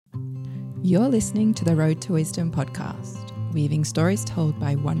You're listening to the Road to Wisdom podcast, weaving stories told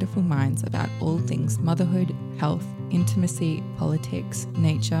by wonderful minds about all things motherhood, health, intimacy, politics,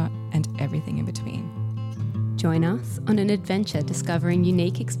 nature, and everything in between. Join us on an adventure discovering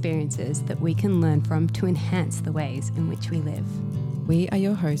unique experiences that we can learn from to enhance the ways in which we live. We are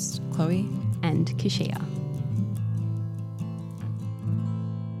your hosts, Chloe and Kashia.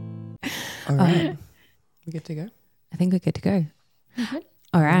 All right. We good to go? I think we're good to go. Mm-hmm.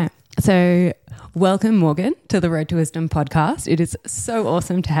 All right. So welcome, Morgan, to the Road to Wisdom podcast. It is so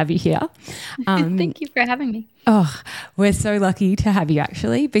awesome to have you here. Thank you for having me. Oh, we're so lucky to have you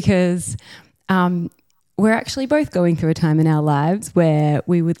actually, because we're actually both going through a time in our lives where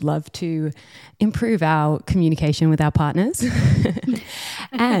we would love to improve our communication with our partners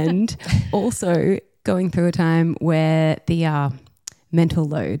and also going through a time where the mental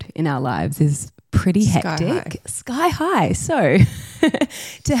load in our lives is pretty hectic, sky high. So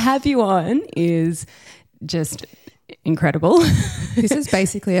to have you on is just incredible. This is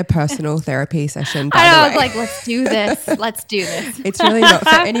basically a personal therapy session. I was like, let's do this. Let's do this. It's really not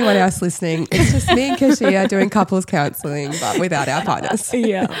for anyone else listening. It's just me and Kashia doing couples counselling, but without our partners.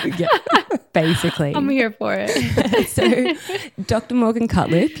 Yeah, basically. I'm here for it. So, Dr. Morgan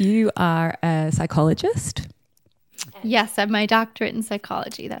Cutlip, you are a psychologist. Yes, I have my doctorate in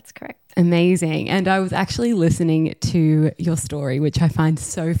psychology. That's correct. Amazing. And I was actually listening to your story, which I find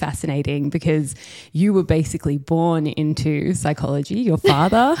so fascinating because you were basically born into psychology. Your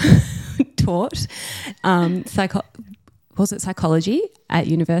father taught psychology at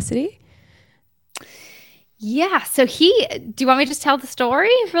university? Yeah. So do you want me to just tell the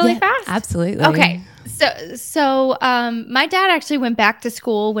story really fast? Absolutely. Okay. So my dad actually went back to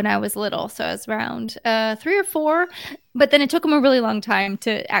school when I was little. So I was around 3 or 4, but then it took him a really long time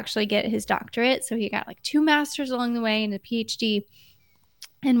to actually get his doctorate. So he got like 2 masters along the way and a PhD.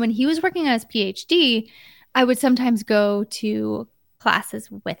 And when he was working on his PhD, I would sometimes go to classes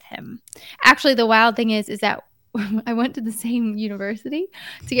with him. Actually, the wild thing is that I went to the same university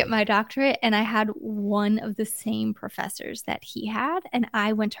to get my doctorate, and I had one of the same professors that he had, and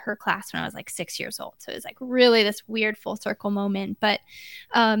I went to her class when I was like 6 years old. So it was like really this weird full circle moment. But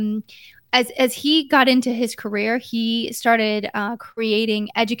as he got into his career, he started creating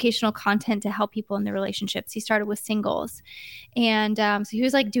educational content to help people in their relationships. He started with singles, and so he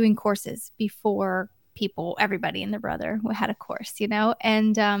was like doing courses before everybody and their brother had a course,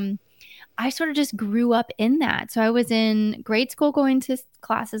 and I sort of just grew up in that. So I was in grade school going to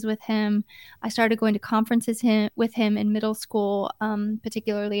classes with him. I started going to conferences with him in middle school,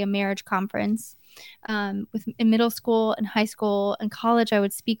 particularly a marriage conference. In middle school and high school and college, I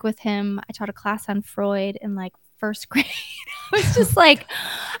would speak with him. I taught a class on Freud in like first grade. I was just like,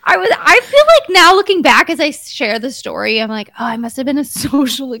 I feel like now looking back as I share the story, I'm like, oh, I must have been a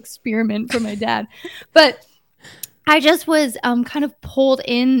social experiment for my dad. But I just was kind of pulled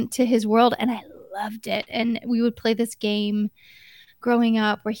into his world, and I loved it. And we would play this game growing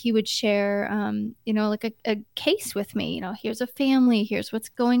up where he would share, like a case with me. Here's a family, here's what's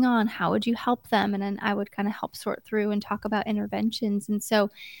going on. How would you help them? And then I would kind of help sort through and talk about interventions. And so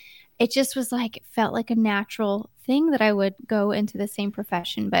it just was like, it felt like a natural thing that I would go into the same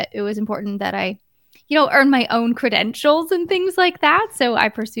profession. But it was important that I earn my own credentials and things like that. So I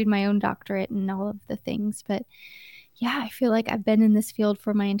pursued my own doctorate and all of the things. But yeah, I feel like I've been in this field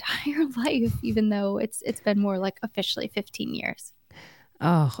for my entire life, even though it's been more like officially 15 years.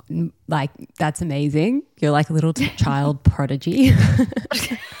 Oh, like that's amazing. You're like a little child prodigy.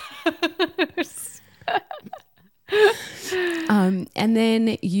 And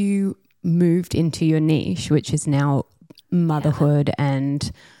then you moved into your niche, which is now motherhood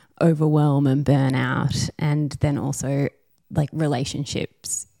and overwhelm and burnout, and then also like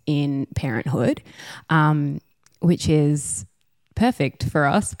relationships in parenthood. Which is perfect for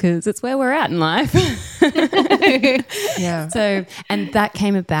us because it's where we're at in life. Yeah. So, and that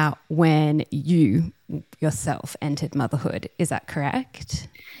came about when you yourself entered motherhood. Is that correct?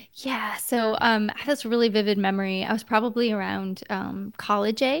 Yeah. So I have this really vivid memory. I was probably around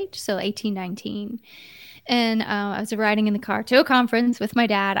college age, so 18, 19. And I was riding in the car to a conference with my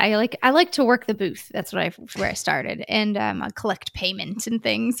dad. I like to work the booth. That's where I started, and I collect payment and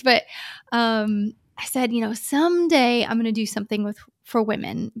things. But I said, someday I'm going to do something for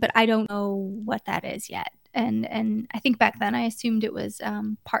women, but I don't know what that is yet. And I think back then I assumed it was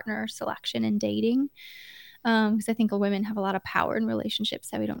partner selection and dating, because I think women have a lot of power in relationships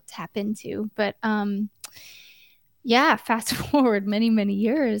that we don't tap into. But fast forward many, many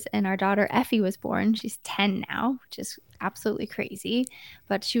years, and our daughter Effie was born. She's 10 now, which is absolutely crazy.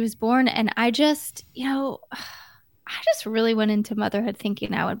 But she was born, and I just really went into motherhood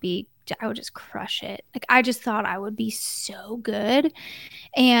thinking I would be would just crush it. Like, I just thought I would be so good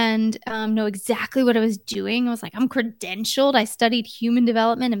and know exactly what I was doing. I was like, I'm credentialed. I studied human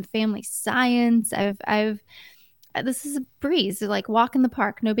development and family science. This is a breeze, like walk in the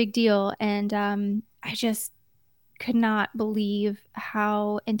park, no big deal. And I just could not believe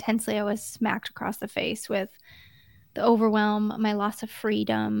how intensely I was smacked across the face with the overwhelm, my loss of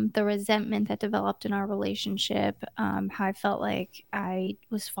freedom, the resentment that developed in our relationship, how I felt like I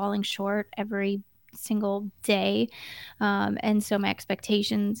was falling short every single day. And so my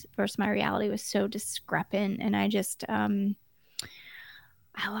expectations versus my reality was so discrepant. And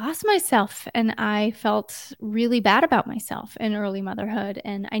I lost myself and I felt really bad about myself in early motherhood.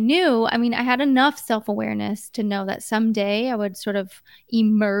 And I knew, I mean, I had enough self-awareness to know that someday I would sort of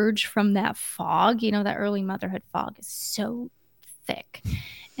emerge from that fog. You know, that early motherhood fog is so thick.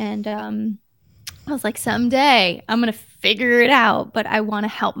 And I was like, someday I'm going to figure it out, but I want to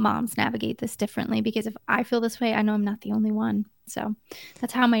help moms navigate this differently, because if I feel this way, I know I'm not the only one. So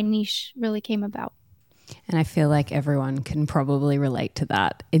that's how my niche really came about. And I feel like everyone can probably relate to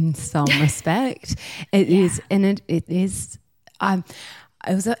that in some respect. It is, and it is. It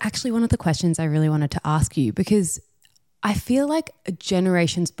was actually one of the questions I really wanted to ask you, because I feel like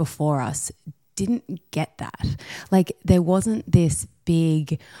generations before us didn't get that. Like, there wasn't this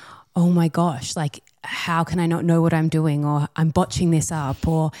big, oh my gosh, like, how can I not know what I'm doing, or I'm botching this up,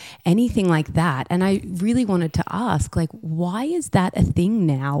 or anything like that. And I really wanted to ask, like, why is that a thing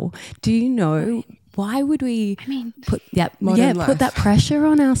now? Do you know? Why would we put that pressure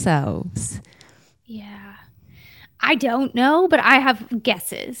on ourselves? Yeah. I don't know, but I have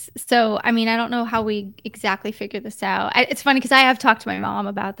guesses. So, I mean, I don't know how we exactly figure this out. It's funny because I have talked to my mom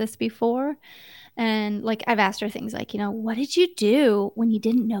about this before. And like, I've asked her things like, what did you do when you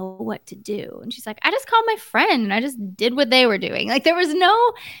didn't know what to do? And she's like, I just called my friend and I just did what they were doing. Like, there was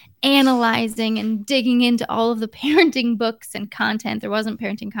no analyzing and digging into all of the parenting books and content. There wasn't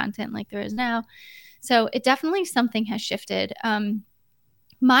parenting content like there is now. So it definitely, something has shifted.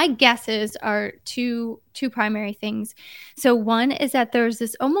 My guesses are two primary things. So one is that there's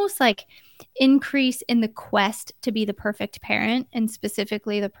this almost like increase in the quest to be the perfect parent, and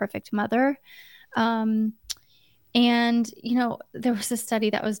specifically the perfect mother. And, there was a study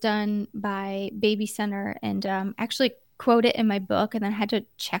that was done by Baby Center, and actually quote it in my book, and then I had to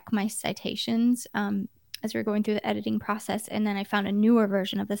check my citations as we were going through the editing process. And then I found a newer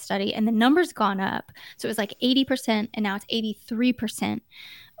version of the study, and the number's gone up. So it was like 80%, and now it's 83%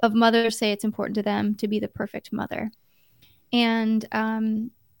 of mothers say it's important to them to be the perfect mother. And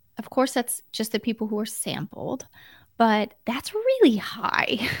of course, that's just the people who were sampled, but that's really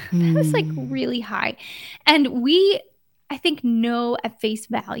high. That's like really high. And we, I think, know at face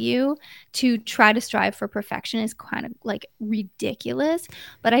value to try to strive for perfection is kind of like ridiculous.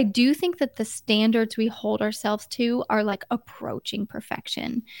 But I do think that the standards we hold ourselves to are like approaching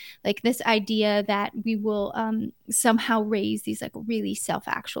perfection. Like this idea that we will somehow raise these like really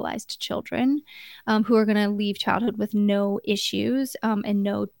self-actualized children who are going to leave childhood with no issues and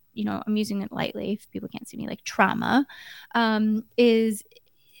no, I'm using it lightly if people can't see me, like trauma, is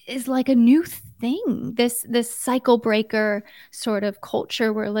like a new thing. This cycle breaker sort of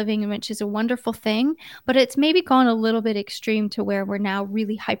culture we're living in, which is a wonderful thing, but it's maybe gone a little bit extreme to where we're now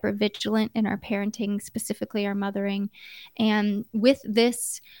really hyper vigilant in our parenting, specifically our mothering. And with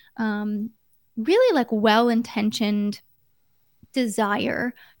this really like well-intentioned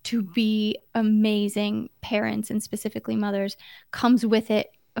desire to be amazing parents, and specifically mothers, comes with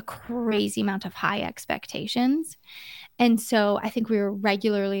it a crazy amount of high expectations. And so I think we were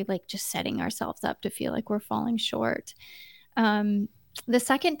regularly like just setting ourselves up to feel like we're falling short. The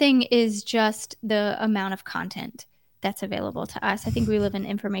second thing is just the amount of content that's available to us. I think we live in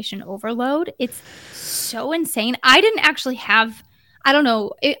information overload. It's so insane. I didn't actually have, I don't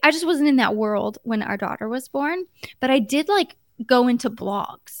know, I just wasn't in that world when our daughter was born, but I did like go into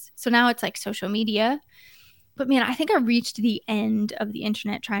blogs. So now it's like social media. But man, I think I reached the end of the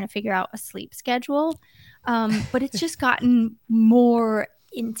internet trying to figure out a sleep schedule. But it's just gotten more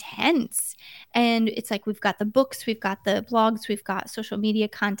intense. And it's like we've got the books, we've got the blogs, we've got social media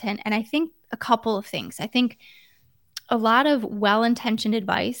content. And I think a couple of things. I think a lot of well-intentioned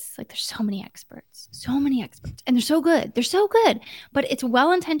advice. Like there's so many experts, and they're so good. They're so good. But it's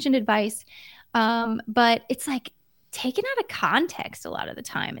well-intentioned advice. But it's like taken out of context a lot of the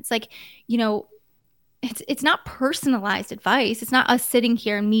time. It's like, it's not personalized advice. It's not us sitting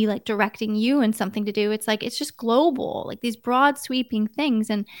here and me like directing you in something to do. It's like, it's just global, like these broad sweeping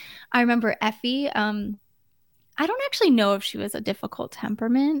things. And I remember Effie, I don't actually know if she was a difficult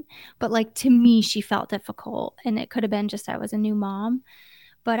temperament, but like to me, she felt difficult, and it could have been just I was a new mom.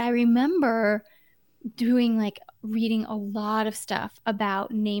 But I remember reading a lot of stuff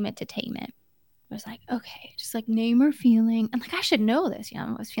about name it to tame it. I was like, okay, just like name her feeling. And like, I should know this.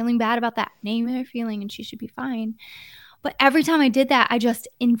 I was feeling bad about that. Name her feeling and she should be fine. But every time I did that, I just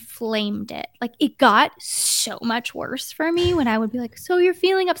inflamed it. Like it got so much worse for me when I would be like, so you're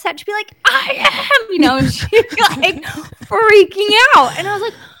feeling upset? She'd be like, I am, and she'd be like freaking out. And I was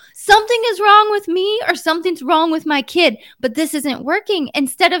like, something is wrong with me or something's wrong with my kid, but this isn't working.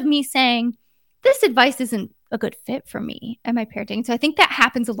 Instead of me saying, this advice isn't a good fit for me and my parenting. So I think that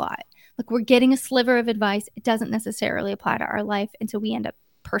happens a lot. Like we're getting a sliver of advice. It doesn't necessarily apply to our life. And so we end up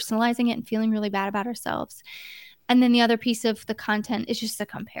personalizing it and feeling really bad about ourselves. And then the other piece of the content is just a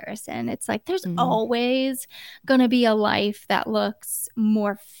comparison. It's like there's always going to be a life that looks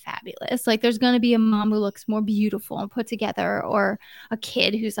more fabulous. Like there's going to be a mom who looks more beautiful and put together, or a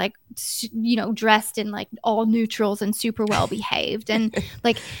kid who's like, dressed in like all neutrals and super well behaved. And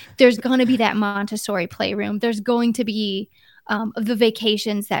like there's going to be that Montessori playroom. There's going to be the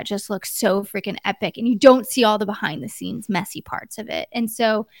vacations that just look so freaking epic. And you don't see all the behind the scenes messy parts of it. And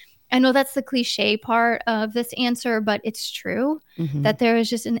so I know that's the cliche part of this answer, but it's true that there is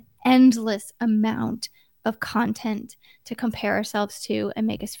just an endless amount of content to compare ourselves to and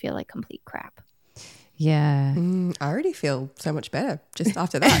make us feel like complete crap. Yeah. I already feel so much better just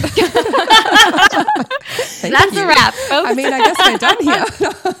after that. That's a wrap, folks. I mean, I guess we're done here.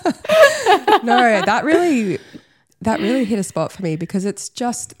 No, that really hit a spot for me because it's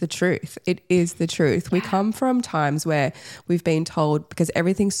just the truth. It is the truth. Yeah. We come from times where we've been told, because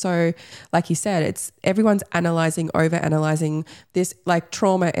everything's so, like you said, it's everyone's over-analyzing this, like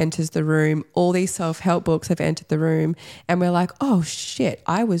trauma enters the room. All these self-help books have entered the room and we're like, oh shit,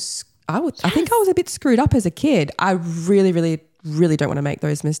 I think I was a bit screwed up as a kid. I really, really, really don't want to make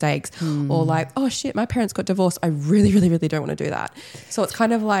those mistakes. Or like, oh shit, my parents got divorced. I really, really, really don't want to do that. So it's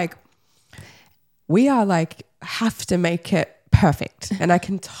kind of like, we are like, have to make it perfect. And I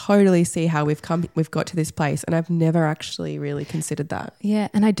can totally see how we've got to this place. And I've never actually really considered that. Yeah.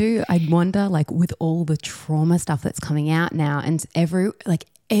 And I wonder, like with all the trauma stuff that's coming out now, and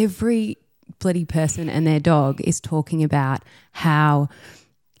every bloody person and their dog is talking about how,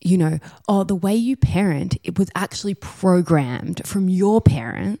 the way you parent, it was actually programmed from your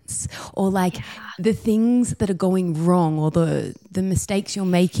parents, or like the things that are going wrong, or the mistakes you're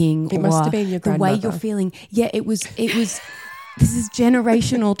making, it or must have been your grandmother. The way you're feeling. Yeah, it was this is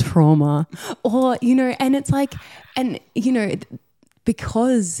generational trauma, or, and it's like, and,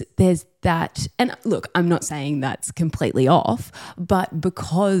 because there's that, and look, I'm not saying that's completely off, but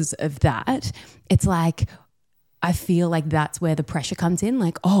because of that, it's like, I feel like that's where the pressure comes in.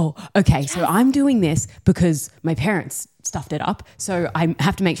 Like, oh, okay, so I'm doing this because my parents stuffed it up. So I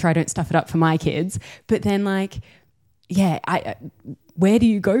have to make sure I don't stuff it up for my kids. But then where do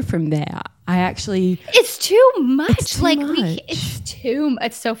you go from there? It's too much. It's too much.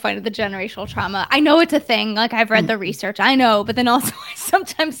 It's so funny, the generational trauma. I know it's a thing. Like I've read the research, I know, but then also I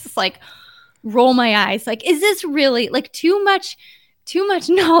sometimes just like roll my eyes. Like, is this really like too much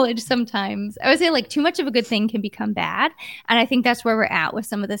knowledge sometimes? I would say like too much of a good thing can become bad. And I think that's where we're at with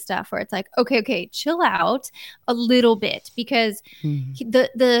some of this stuff, where it's like, okay, chill out a little bit, because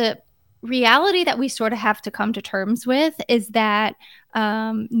the reality that we sort of have to come to terms with is that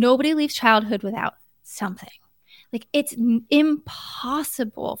nobody leaves childhood without something. Like it's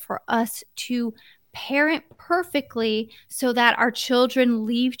impossible for us to parent perfectly so that our children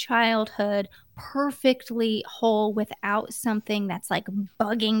leave childhood perfectly whole without something that's like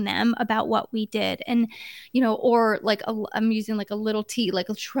bugging them about what we did. And, or like I'm using like a little T, like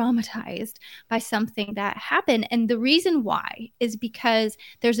traumatized by something that happened. And the reason why is because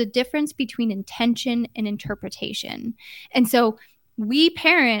there's a difference between intention and interpretation. And so we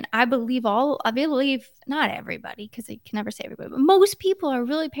parent, I believe not everybody, because I can never say everybody, but most people are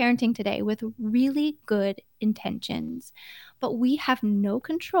really parenting today with really good intentions, but we have no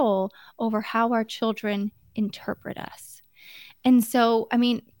control over how our children interpret us. And so, I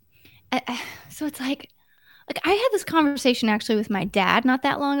mean, so it's like I had this conversation actually with my dad not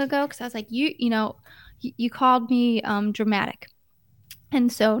that long ago, because I was like, you called me dramatic. And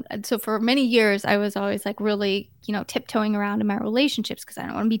so for many years, I was always like really, tiptoeing around in my relationships because I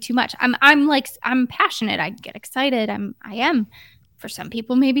don't want to be too much. I'm passionate. I get excited. I am. For some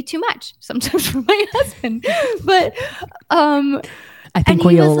people, maybe too much. Sometimes for my husband, but I think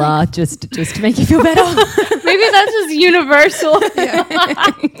we all are, just to make you feel better. Maybe that's just universal.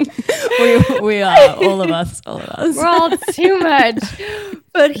 we are, all of us. We're all too much.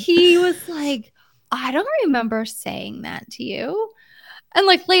 But he was like, I don't remember saying that to you. And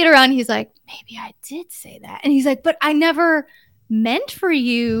like later on, he's like, maybe I did say that. And he's like, but I never meant for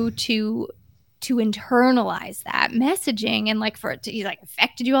you to internalize that messaging and like for it to like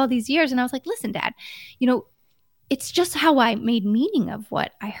affected you all these years. And I was like, listen, Dad, it's just how I made meaning of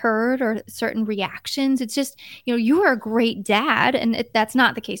what I heard or certain reactions. It's just, you are a great dad. And that's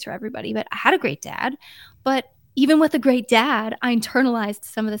not the case for everybody, but I had a great dad. But even with a great dad, I internalized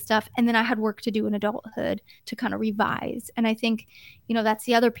some of the stuff. And then I had work to do in adulthood to kind of revise. And I think, that's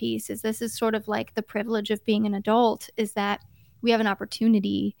the other piece is this is sort of like the privilege of being an adult is that we have an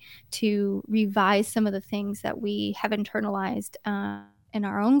opportunity to revise some of the things that we have internalized in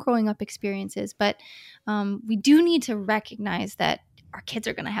our own growing up experiences. But we do need to recognize that our kids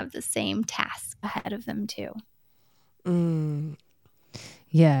are going to have the same tasks ahead of them too.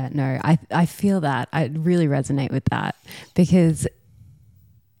 Yeah, no, I feel that. I really resonate with that because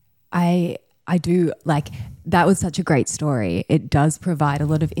I do like that was such a great story. It does provide a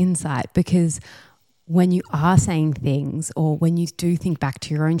lot of insight because when you are saying things or when you do think back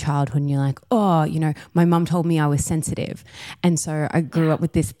to your own childhood and you're like, oh, my mum told me I was sensitive. And so I grew up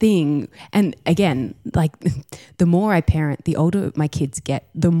with this thing. And again, like the more I parent, the older my kids get,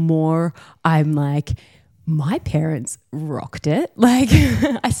 the more I'm like, my parents rocked it. Like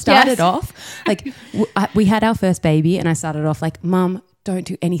I started off like we had our first baby and I started off like, Mum, don't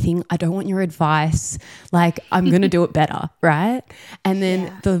do anything. I don't want your advice. Like I'm going to do it better. Right. And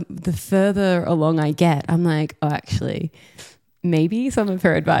then the further along I get, I'm like, oh, actually, maybe some of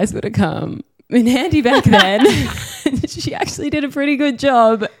her advice would have come in handy back then. She actually did a pretty good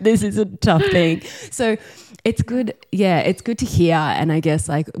job. This is a tough thing. So it's good. Yeah. It's good to hear. And I guess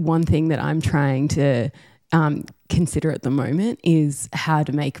like one thing that I'm trying to consider at the moment is how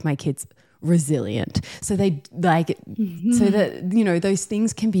to make my kids resilient so they like so that those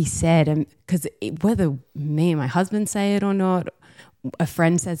things can be said, and because whether me and my husband say it or not, a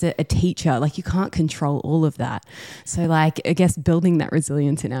friend says it, a teacher, like you can't control all of that. So like I guess building that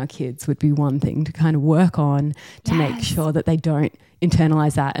resilience in our kids would be one thing to kind of work on to make sure that they don't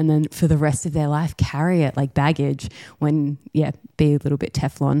internalize that and then for the rest of their life carry it like baggage when be a little bit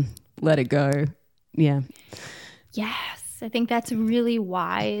Teflon, let it go. Yes, I think that's really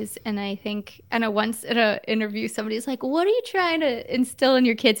wise. And I know once in an interview, somebody's like, what are you trying to instill in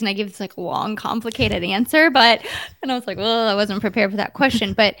your kids? And I give this like long, complicated answer, and I was like, well, I wasn't prepared for that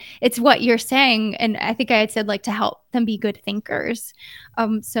question, but it's what you're saying. And I think I had said like to help them be good thinkers.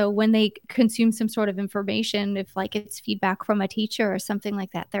 So when they consume some sort of information, if like it's feedback from a teacher or something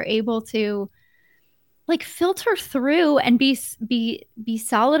like that, they're able to like filter through and be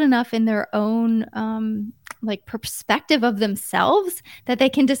solid enough in their own like perspective of themselves that they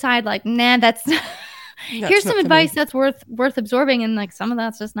can decide like, nah, that's here's some advice that's worth absorbing, and like some of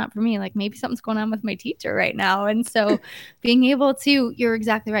that's just not for me. Like maybe something's going on with my teacher right now. And so being able to, you're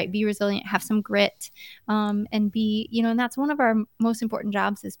exactly right, be resilient, have some grit, and be, and that's one of our most important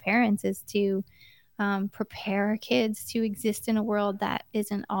jobs as parents is to prepare our kids to exist in a world that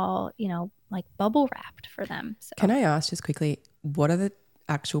isn't all, like bubble wrapped for them. So. Can I ask just quickly, what are the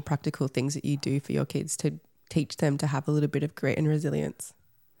actual practical things that you do for your kids to teach them to have a little bit of grit and resilience?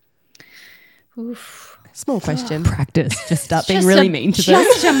 Oof. Small question. Practice. Just start being really mean to them.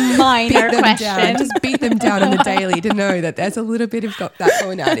 Just a minor question. Just beat them down on the daily to know that there's a little bit of that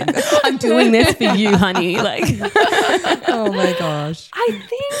going out in there. I'm doing this for you, honey. Like, oh my gosh.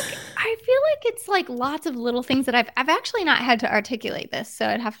 I feel like it's like lots of little things that I've actually not had to articulate this, so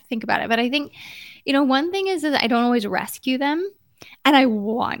I'd have to think about it. But I think, one thing is that I don't always rescue them, and I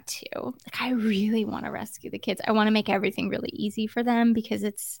want to. Like, I really want to rescue the kids. I want to make everything really easy for them because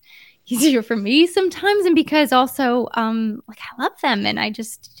it's easier for me sometimes, and because also, like I love them, and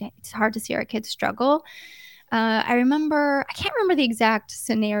it's hard to see our kids struggle. I can't remember the exact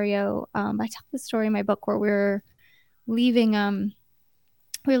scenario. I tell the story in my book where we're leaving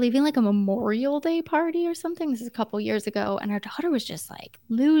like a Memorial Day party or something. This is a couple years ago. And our daughter was just like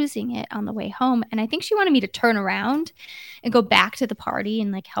losing it on the way home. And I think she wanted me to turn around and go back to the party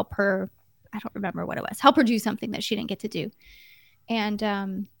and like help her. I don't remember what it was. Help her do something that she didn't get to do. And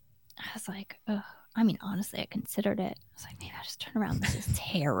I was like, oh, I mean, honestly, I considered it. I was like, maybe I'll just turn around. This is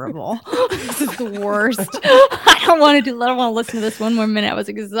terrible. This is the worst. I don't want to listen to this one more minute. I was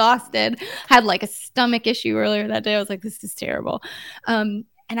exhausted. Had like a stomach issue earlier that day. I was like, this is terrible.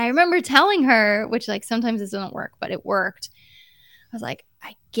 And I remember telling her, which like sometimes this doesn't work, but it worked. I was like,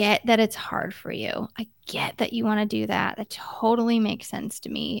 I get that it's hard for you. I get that you want to do that. That totally makes sense to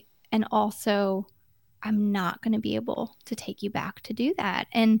me. And also, I'm not going to be able to take you back to do that.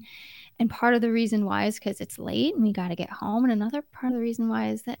 And part of the reason why is because it's late and we got to get home. And another part of the reason why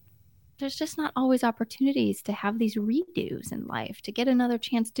is that there's just not always opportunities to have these redos in life, to get another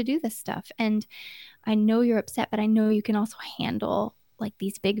chance to do this stuff. And I know you're upset, but I know you can also handle like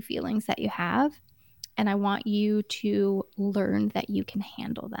these big feelings that you have. And I want you to learn that you can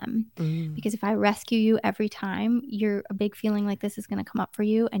handle them. Because if I rescue you every time, a big feeling like this is going to come up for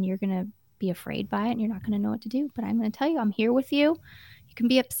you, and you're going to be afraid by it, and you're not going to know what to do. But I'm going to tell you, I'm here with you. You can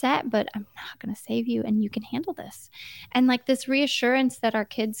be upset, but I'm not going to save you, and you can handle this. And like this reassurance that our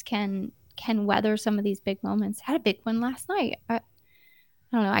kids can weather some of these big moments. I had a big one last night. I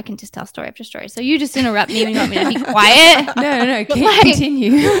don't know. I can just tell story after story. So you just interrupt me when you want me to be quiet. No.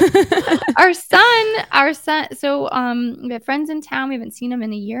 Continue. Our son. So we have friends in town. We haven't seen them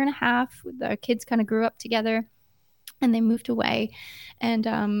in a year and a half. Our kids kind of grew up together, and they moved away. And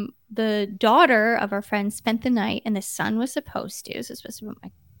the daughter of our friend spent the night, and the son was supposed to. So it was supposed to be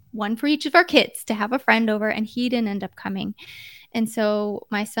like one for each of our kids to have a friend over, and he didn't end up coming. And so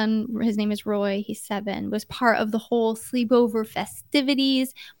my son, his name is Roy, he's 7, was part of the whole sleepover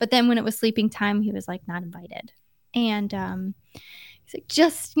festivities. But then when it was sleeping time, he was like not invited. And he's like,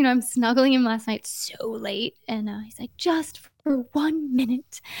 just, I'm snuggling him last night so late. And he's like, just for 1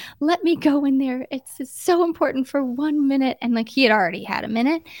 minute, let me go in there. It's so important for 1 minute. And like he had already had a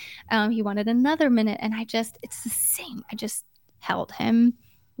minute. He wanted another minute. And it's the same. I just held him.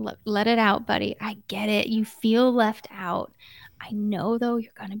 Let it out, buddy. I get it. You feel left out. I know, though,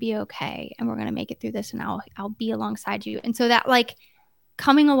 you're going to be okay, and we're going to make it through this, and I'll be alongside you. And so that, like,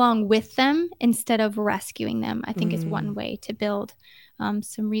 coming along with them instead of rescuing them, I think is one way to build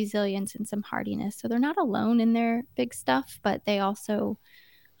some resilience and some hardiness. So they're not alone in their big stuff, but they also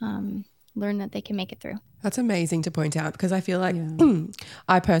learn that they can make it through. That's amazing to point out, because I feel like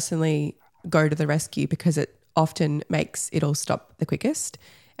I personally go to the rescue because it often makes it all stop the quickest.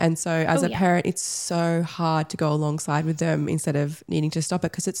 And so as a parent, it's so hard to go alongside with them instead of needing to stop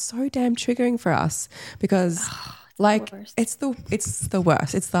it, because it's so damn triggering for us, because it's the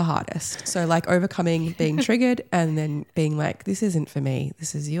worst. It's the hardest. So like overcoming being triggered and then being like, this isn't for me.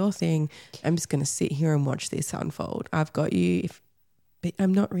 This is your thing. I'm just going to sit here and watch this unfold. I've got you. But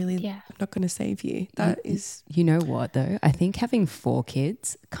I'm not really, I'm not going to save you. That is. You know what though? I think having 4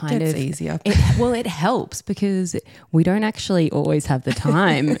 kids gets easier. It helps, because we don't actually always have the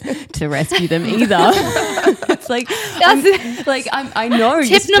time to rescue them either. It's like, I know.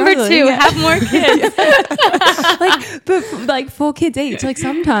 Tip number 2, have more kids. but like 4 kids each. Like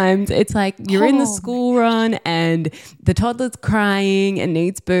sometimes it's like you're in the school run and the toddler's crying and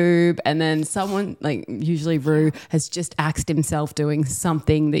needs boob, and then someone, like usually Rue, has just axed himself doing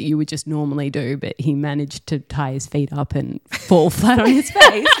something that you would just normally do, but he managed to tie his feet up and fall flat on his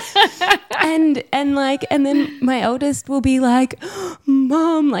face. And then my eldest will be like,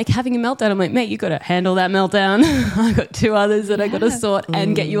 Mom, like having a meltdown. I'm like, mate, you got to handle that meltdown. I got 2 others that I got to sort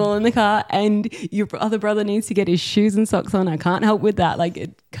and get you all in the car, and your other brother needs to get his shoes and socks on. I can't help with that. Like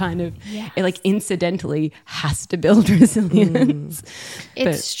it kind of, it like incidentally has to build resilience.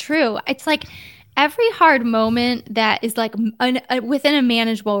 It's true. It's like every hard moment that is like within a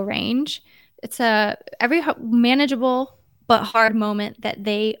manageable range, it's every manageable but hard moment that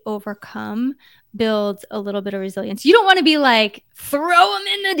they overcome builds a little bit of resilience. You don't want to be like throw them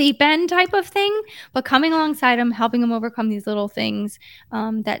in the deep end type of thing, but coming alongside them, helping them overcome these little things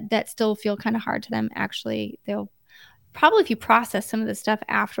that still feel kind of hard to them. Actually, they'll probably, if you process some of the stuff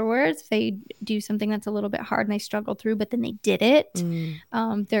afterwards, if they do something that's a little bit hard and they struggle through, but then they did it,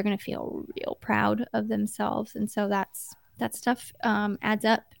 they're going to feel real proud of themselves. And so that stuff adds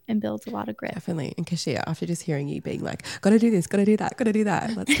up and builds a lot of grit. Definitely. And Kashia, after just hearing you being like, got to do this, got to do that, got to do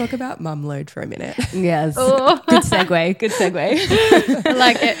that, let's talk about mum load for a minute. Yes. Good segue. I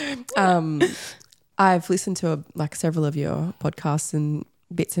like it. I've listened to several of your podcasts and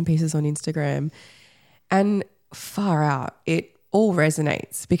bits and pieces on Instagram, and far out, it all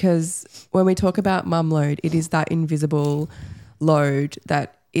resonates, because when we talk about mum load, it is that invisible load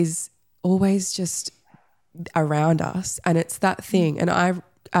that is always just around us, and it's that thing. And I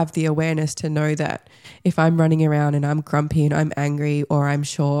have the awareness to know that if I'm running around and I'm grumpy and I'm angry or I'm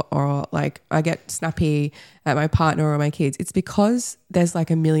short or like I get snappy at my partner or my kids, it's because there's like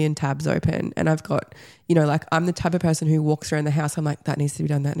a million tabs open, and I've got, I'm the type of person who walks around the house. I'm like, that needs to be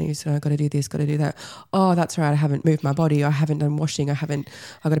done. That needs to be done. I've got to do this, got to do that. Oh, that's right. I haven't moved my body. I haven't done washing. I've got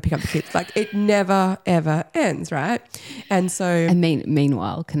to pick up the kids. Like it never, ever ends. Right. And so. And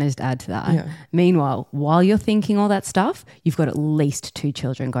meanwhile, can I just add to that? Yeah. Meanwhile, while you're thinking all that stuff, you've got at least 2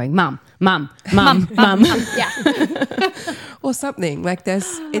 children going, mum. Yeah. Or something like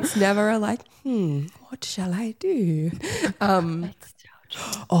this. It's never a like, what shall I do?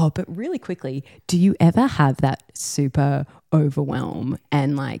 But really quickly, do you ever have that super overwhelm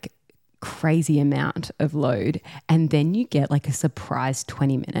and like crazy amount of load, and then you get like a surprise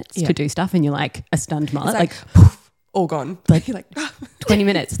 20 minutes to do stuff, and you're like a stunned mullet, like poof, all gone. Like you're like 20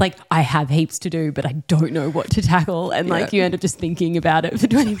 minutes. Like I have heaps to do, but I don't know what to tackle, and like you end up just thinking about it for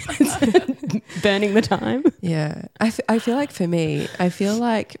 20 minutes, burning the time. Yeah, I feel like for me, I feel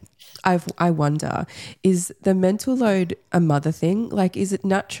like I wonder, is the mental load a mother thing? Like, is it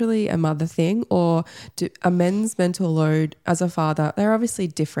naturally a mother thing, or do a men's mental load as a father, they're obviously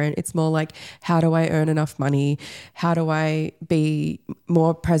different. It's more like, how do I earn enough money? How do I be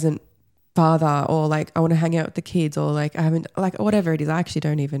more present father? Or like, I want to hang out with the kids, or like, I haven't, like, whatever it is. I actually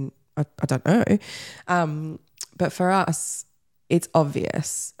don't even, I don't know. But for us, it's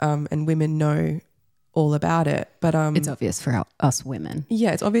obvious, and women know all about it, but it's obvious for us women.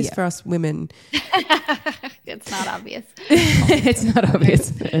 Yeah, it's obvious for us women. It's not obvious. It's not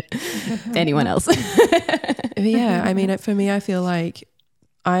obvious for anyone else. Yeah, I mean, for me, I feel like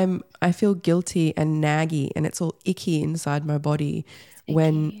I feel guilty and naggy, and it's all icky inside my body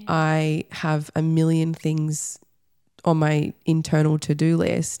when I have a million things on my internal to-do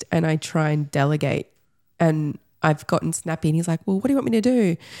list, and I try and delegate, and I've gotten snappy, and he's like, well, what do you want me to do?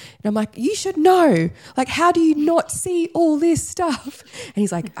 And I'm like, you should know. Like, how do you not see all this stuff? And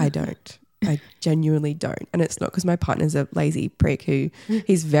he's like, I don't. I genuinely don't. And it's not because my partner's a lazy prick who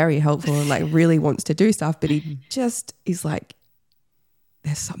he's very helpful and like really wants to do stuff, but he just is like,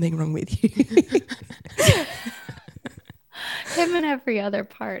 there's something wrong with you. Him and every other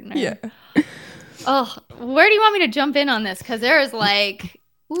partner. Yeah. Oh, where do you want me to jump in on this? Because there is like...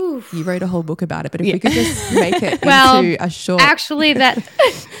 Oof. You wrote a whole book about it, but if we could just make it well, into a short... Actually, that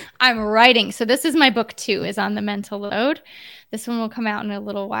I'm writing. So this is my book 2, is on the mental load. This one will come out in a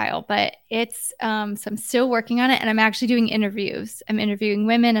little while, but it's so I'm still working on it, and I'm actually doing interviews. I'm interviewing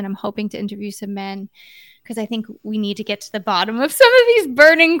women, and I'm hoping to interview some men, because I think we need to get to the bottom of some of these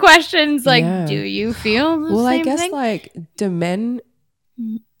burning questions. Like, do you feel the same I guess thing? like,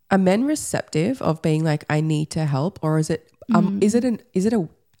 are men receptive of being like, I need to help, or is it is it a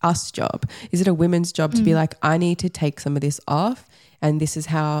us job? Is it a women's job to be like, I need to take some of this off, and this is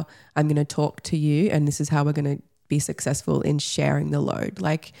how I'm going to talk to you, and this is how we're going to be successful in sharing the load?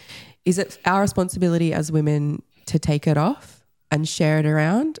 Like, is it our responsibility as women to take it off and share it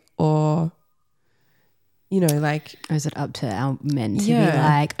around, or, you know, like... Or is it up to our men to be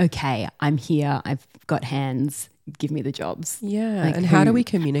like, okay, I'm here, I've got hands, give me the jobs? Yeah. Like, and how do we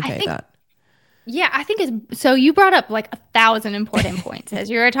communicate that? Yeah, I think it's so. You brought up like 1,000 important points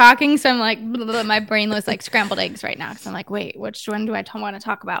as you were talking. So I'm like, blah, blah, blah, my brain was like scrambled eggs right now, because I'm like, wait, which one do I want to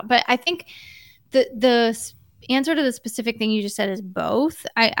talk about? But I think the answer to the specific thing you just said is both.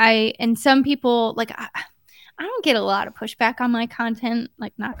 I and some people, like, I don't get a lot of pushback on my content,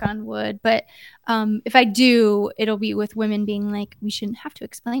 like, knock on wood. But if I do, it'll be with women being like, we shouldn't have to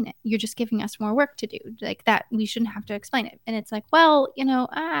explain it. You're just giving us more work to do. Like, that, we shouldn't have to explain it. And it's like, well, you know,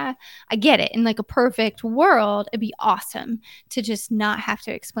 I get it. In like a perfect world, it'd be awesome to just not have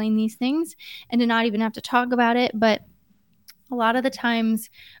to explain these things and to not even have to talk about it. But a lot of the times,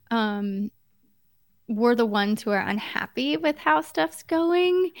 we're the ones who are unhappy with how stuff's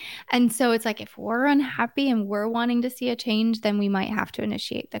going. And so it's like, if we're unhappy and we're wanting to see a change, then we might have to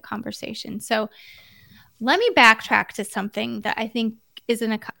initiate the conversation. So let me backtrack to something that I think is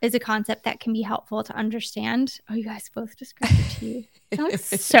a concept that can be helpful to understand. Oh, you guys both described it to you. That looks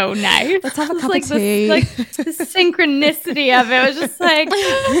so nice. Let's have a cup like of tea. The synchronicity of it was just like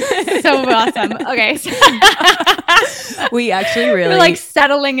so awesome. Okay. We actually really... We're like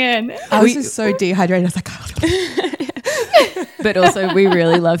settling in. I was just so dehydrated. I was like, oh. But also, we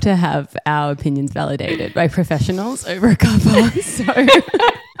really love to have our opinions validated by professionals over a cuppa. So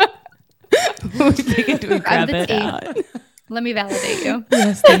we figured we'd grab the it tea. out. Let me validate you.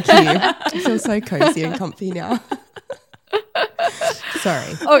 Yes, thank you. I feel so cozy and comfy now.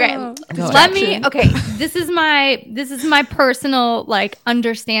 Sorry. Okay. Okay. This is my personal like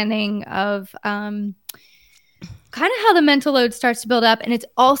understanding of kind of how the mental load starts to build up. And it's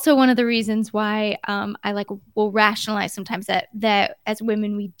also one of the reasons why I like will rationalize sometimes that as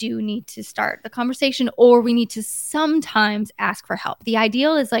women, we do need to start the conversation, or we need to sometimes ask for help. The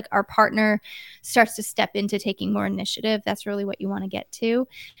ideal is like our partner starts to step into taking more initiative. That's really what you want to get to.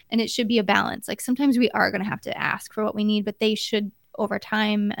 And it should be a balance. Like, sometimes we are going to have to ask for what we need, but they should, over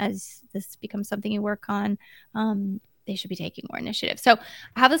time, as this becomes something you work on, they should be taking more initiative. So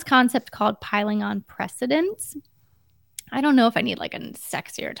I have this concept called piling on precedence. I don't know if I need like a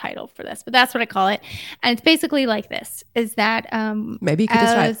sexier title for this, but that's what I call it. And it's basically like this, is that maybe you could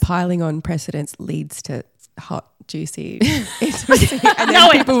just write piling on precedence leads to juicy intimacy. And No,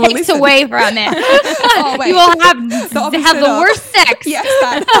 it takes away from it. Oh, wait. You will have the worst sex. Yes,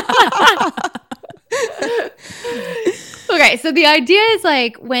 Okay, so the idea is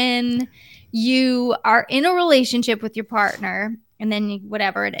like when you are in a relationship with your partner, and then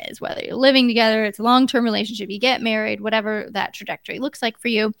whatever it is, whether you're living together, it's a long-term relationship, you get married, whatever that trajectory looks like for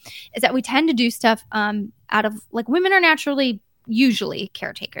you, is that we tend to do stuff out of, like, women are naturally usually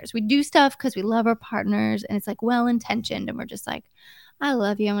caretakers. We do stuff because we love our partners, and it's like well-intentioned, and we're just like, I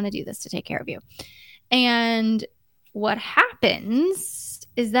love you, I'm going to do this to take care of you. And what happens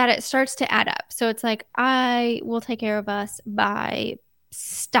is that it starts to add up. So it's like, I will take care of us by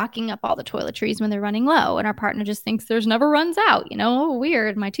stocking up all the toiletries when they're running low, and our partner just thinks there's never runs out. Oh,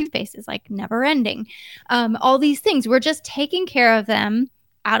 weird, my toothpaste is like never ending. All these things, we're just taking care of them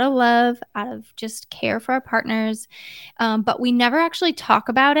out of love, out of just care for our partners, but we never actually talk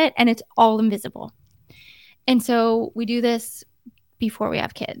about it, and it's all invisible. And so we do this before we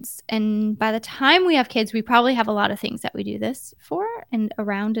have kids, and by the time we have kids, we probably have a lot of things that we do this for, and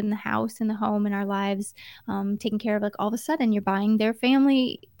around in the house, in the home, in our lives, taking care of, like, all of a sudden you're buying their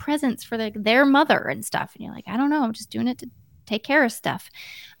family presents for their mother and stuff, and you're like, I don't know, I'm just doing it to take care of stuff.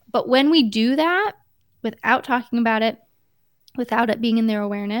 But when we do that without talking about it, without it being in their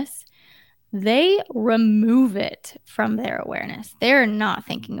awareness, they remove it from their awareness. They're not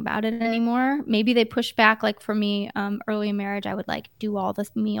thinking about it anymore. Maybe they push back. Like for me, early in marriage, I would like do all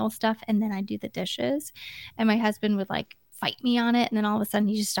this meal stuff, and then I do the dishes, and my husband would like fight me on it. And then all of a sudden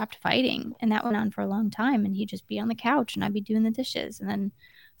he just stopped fighting, and that went on for a long time, and he'd just be on the couch and I'd be doing the dishes. And then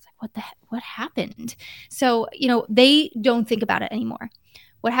it's like, what happened? So, they don't think about it anymore.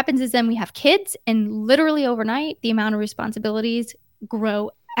 What happens is then we have kids, and literally overnight, the amount of responsibilities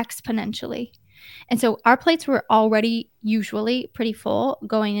grow exponentially. And so our plates were already usually pretty full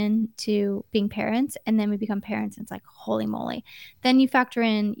going into being parents, and then we become parents, and it's like, holy moly. Then you factor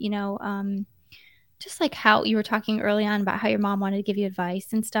in, just like how you were talking early on about how your mom wanted to give you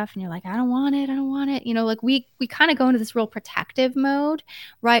advice and stuff, and you're like, I don't want it. Like we kind of go into this real protective mode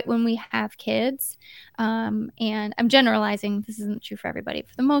right when we have kids. And I'm generalizing. This isn't true for everybody.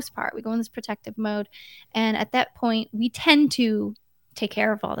 For the most part, we go in this protective mode. And at that point, we tend to take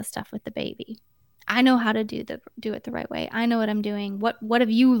care of all the stuff with the baby. I know how to do it the right way. I know what I'm doing. What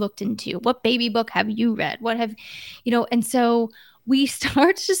have you looked into? What baby book have you read? And so we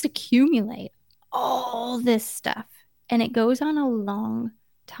start to just accumulate all this stuff, and it goes on a long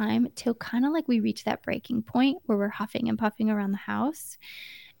time till kind of like we reach that breaking point where we're huffing and puffing around the house,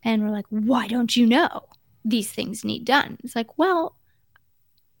 and we're like, why don't you know these things need done? It's like, well,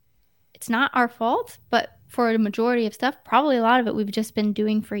 it's not our fault, but for a majority of stuff, probably a lot of it we've just been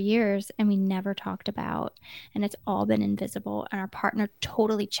doing for years and we never talked about, and it's all been invisible, and our partner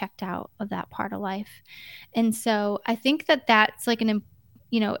totally checked out of that part of life. And so I think that that's like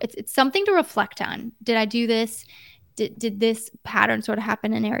it's something to reflect on. Did I do this? Did this pattern sort of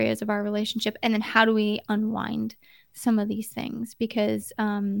happen in areas of our relationship? And then how do we unwind some of these things? Because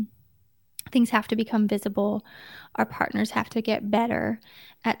things have to become visible. Our partners have to get better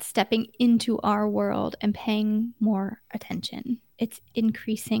at stepping into our world and paying more attention. It's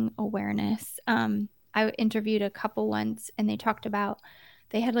increasing awareness. I interviewed a couple once, and they talked about,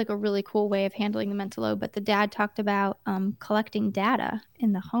 they had like a really cool way of handling the mental load, but the dad talked about collecting data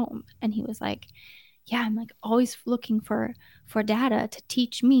in the home. And he was like, yeah, I'm like always looking for data to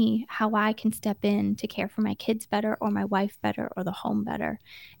teach me how I can step in to care for my kids better, or my wife better, or the home better.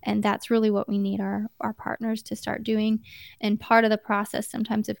 And that's really what we need our partners to start doing. And part of the process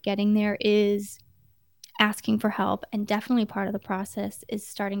sometimes of getting there is asking for help. And definitely part of the process is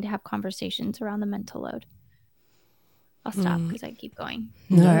starting to have conversations around the mental load. I'll stop because I keep going.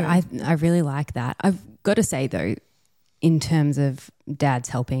 No, I really like that. I've got to say though, in terms of dads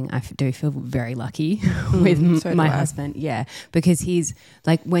helping, I do feel very lucky with my husband. Yeah, because he's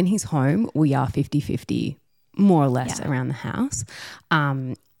like, when he's home, we are 50-50 more or less around the house.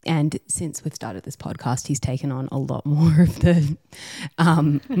 And since we've started this podcast, he's taken on a lot more of the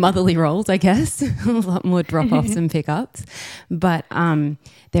motherly roles, I guess, a lot more drop-offs and pickups. But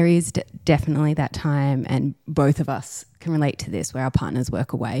there is definitely that time, and both of us can relate to this, where our partners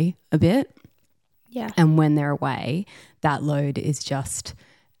work away a bit. Yeah. And when they're away, that load is just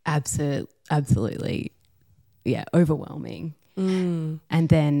absolutely, overwhelming. And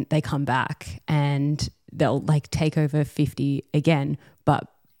then they come back and they'll like take over 50 again, but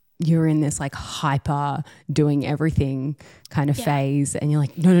you're in this like hyper doing everything kind of phase, and you're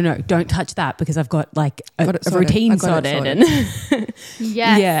like, no, don't touch that because I've got like a routine sorted. And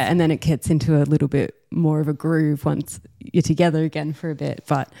yeah, and then it gets into a little bit more of a groove once you're together again for a bit.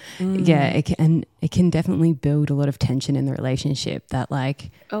 But yeah, it can definitely build a lot of tension in the relationship that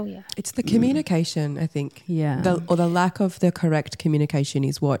like, oh yeah, it's the communication, I think. Yeah. The lack of the correct communication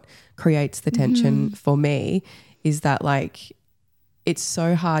is what creates the tension for me, is that like, it's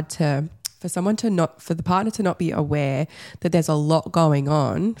so hard for the partner to not be aware that there's a lot going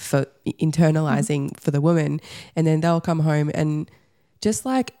on for internalizing for the woman, and then they'll come home and just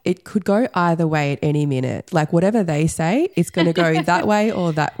like it could go either way at any minute. Like whatever they say, it's going to go that way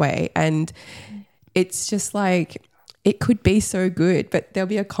or that way. And it's just like, it could be so good, but there'll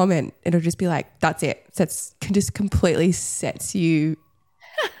be a comment. It'll just be like, that's it. That's just completely sets you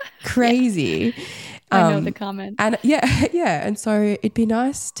crazy. I know the comment. And yeah. And so it'd be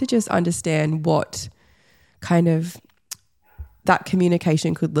nice to just understand what kind of that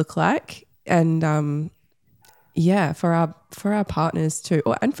communication could look like. And for our partners too,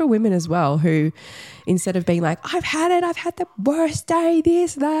 and for women as well, who instead of being like, I've had the worst day,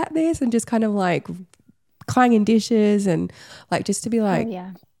 this, and just kind of like clanging dishes and like just to be like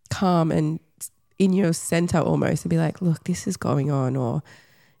calm and in your center almost, and be like, look, this is going on. Or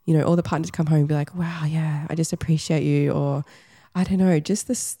you know, all the partners come home and be like, wow, yeah, I just appreciate you. Or I don't know, just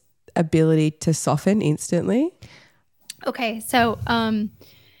this ability to soften instantly. Okay, so I'm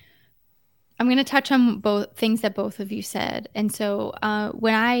going to touch on both things that both of you said. And so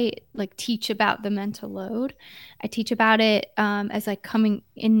when I like teach about the mental load, I teach about it as like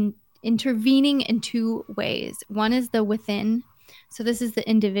intervening in two ways. One is the within. So this is the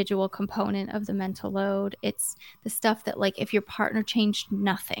individual component of the mental load. It's the stuff that like if your partner changed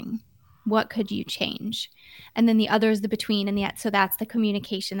nothing, what could you change? And then the other is the between and the so that's the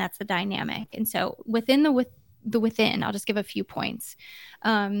communication, that's the dynamic. And so within the within, I'll just give a few points.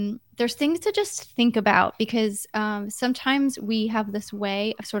 There's things to just think about because sometimes we have this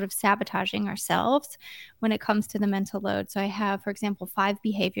way of sort of sabotaging ourselves when it comes to the mental load. So I have, for example, 5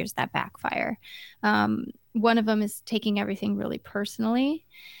 behaviors that backfire. One of them is taking everything really personally,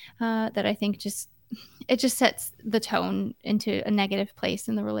 that I think just sets the tone into a negative place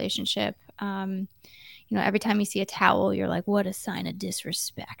in the relationship. You know, every time you see a towel, you're like, what a sign of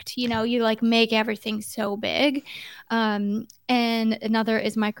disrespect. You know, you like make everything so big. And another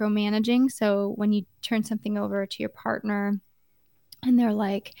is micromanaging. So when you turn something over to your partner and they're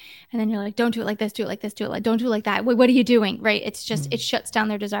like, and then you're like, don't do it like this, do it like this, do it like, don't do it like that. Wait, what are you doing? Right. It's just, it shuts down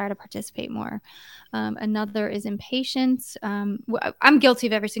their desire to participate more. Another is impatience. I'm guilty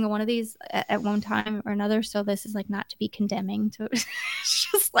of every single one of these at one time or another. So this is like not to be condemning to it's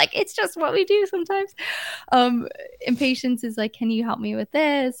just like, it's just what we do sometimes. Impatience is like, can you help me with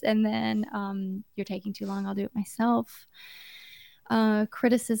this? And then you're taking too long. I'll do it myself.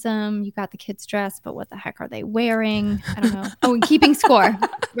 Criticism, you got the kids dressed, but what the heck are they wearing? I don't know. Oh, and keeping score,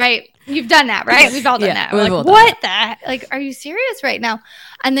 right? You've done that, right? We've all done that. We're like, what the heck? Like, are you serious right now?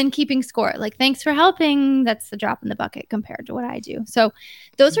 And then keeping score, like, thanks for helping. That's the drop in the bucket compared to what I do. So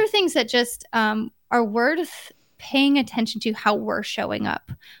those are things that just are worth paying attention to how we're showing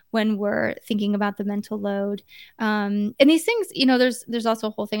up when we're thinking about the mental load. And these things, you know, there's also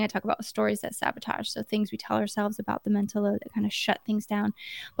a whole thing I talk about with stories that sabotage. So things we tell ourselves about the mental load that kind of shut things down.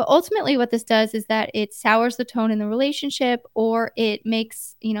 But ultimately what this does is that it sours the tone in the relationship, or it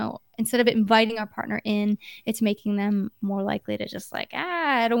makes, you know, instead of inviting our partner in, it's making them more likely to just like,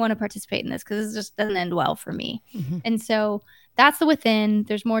 I don't want to participate in this because this just doesn't end well for me. Mm-hmm. And so that's the within.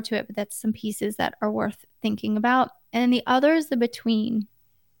 There's more to it, but that's some pieces that are worth thinking about. And then the other is the between.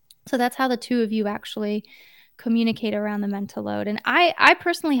 So that's how the two of you actually communicate around the mental load. And I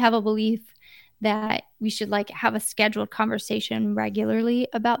personally have a belief that we should like have a scheduled conversation regularly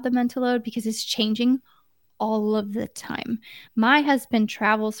about the mental load because it's changing all of the time. My husband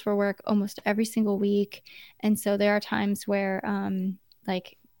travels for work almost every single week. And so there are times where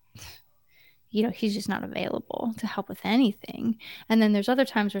like, you know, he's just not available to help with anything. And then there's other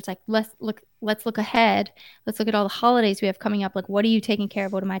times where it's like, let's look ahead. Let's look at all the holidays we have coming up. Like, what are you taking care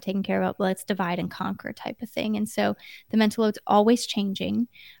of? What am I taking care of? Let's divide and conquer type of thing. And so the mental load's always changing.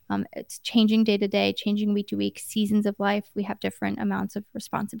 It's changing day to day, changing week to week, seasons of life. We have different amounts of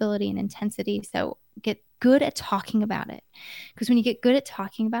responsibility and intensity. So get good at talking about it. Because when you get good at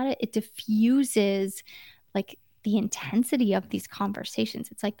talking about it, it diffuses like the intensity of these conversations.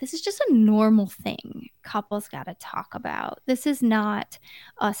 It's like, this is just a normal thing couples got to talk about. This is not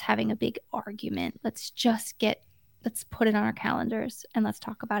us having a big argument. Let's put it on our calendars and let's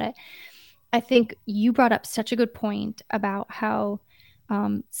talk about it. I think you brought up such a good point about how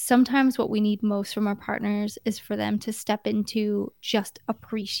sometimes what we need most from our partners is for them to step into just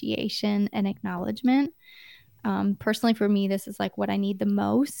appreciation and acknowledgement. Personally for me, this is like what I need the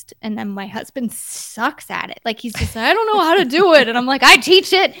most. And then my husband sucks at it. Like he's just, I don't know how to do it. And I'm like, I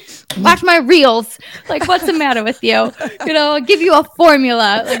teach it. Watch my reels. Like, what's the matter with you? You know, I'll give you a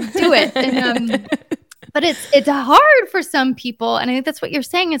formula. Like, do it. And, but it's hard for some people. And I think that's what you're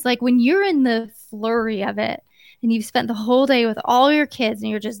saying is like when you're in the flurry of it and you've spent the whole day with all your kids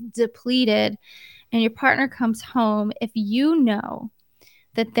and you're just depleted and your partner comes home, if you know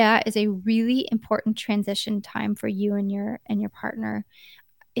that is a really important transition time for you and your partner,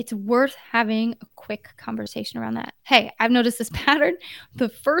 it's worth having a quick conversation around that. Hey, I've noticed this pattern. The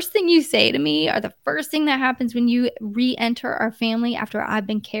first thing you say to me or the first thing that happens when you re-enter our family after I've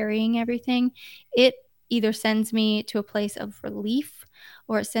been carrying everything, it either sends me to a place of relief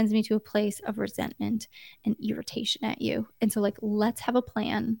or it sends me to a place of resentment and irritation at you. And so like, let's have a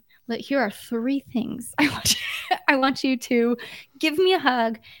plan. Here are 3 things I want you to give me a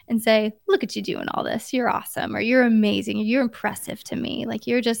hug and say, look at you doing all this. You're awesome, or you're amazing, or you're impressive to me. Like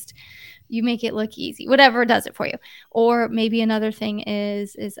you make it look easy, whatever does it for you. Or maybe another thing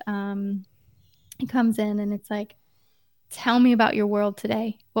is it comes in and it's like, tell me about your world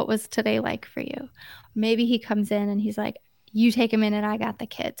today. What was today like for you? Maybe he comes in and he's like, you take a minute, I got the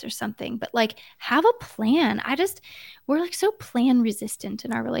kids or something. But like have a plan. We're like so plan resistant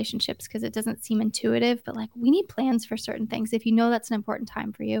in our relationships because it doesn't seem intuitive, but like we need plans for certain things. If you know that's an important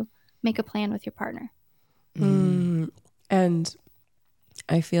time for you, make a plan with your partner. And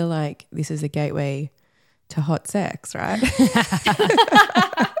I feel like this is a gateway to hot sex, right?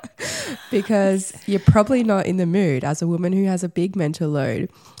 Because you're probably not in the mood as a woman who has a big mental load,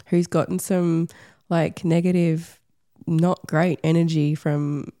 who's gotten some like negative, not great energy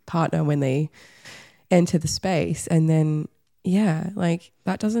from partner when they enter the space. And then, yeah, like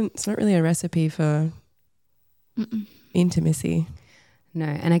it's not really a recipe for intimacy. No.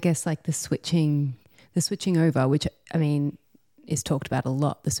 And I guess like the switching over, which I mean, is talked about a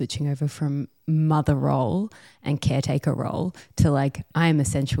lot, the switching over from mother role and caretaker role to like I'm a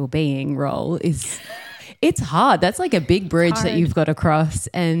sensual being role it's hard. That's like a big bridge that you've got to cross.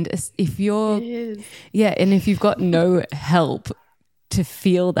 And if and if you've got no help to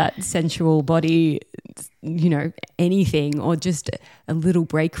feel that sensual body, you know, anything, or just a little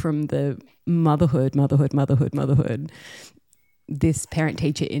break from the motherhood, this parent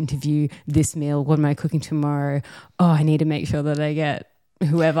teacher interview, this meal, what am I cooking tomorrow? Oh, I need to make sure that I get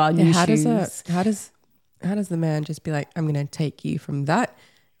whoever new shoes. How does the man just be like, I'm going to take you from that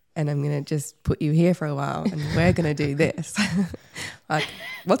and I'm going to just put you here for a while and we're going to do this. Like,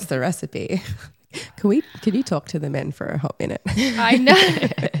 what's the recipe? Can you talk to the men for a hot minute? I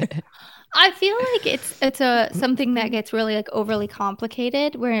know. I feel like it's something that gets really like overly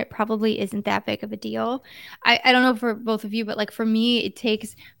complicated where it probably isn't that big of a deal. I don't know for both of you, but like for me, it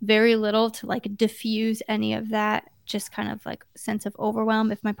takes very little to like diffuse any of that just kind of like sense of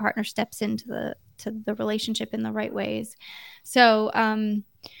overwhelm if my partner steps into the relationship in the right ways. So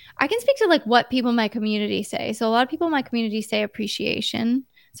I can speak to like what people in my community say. So a lot of people in my community say appreciation.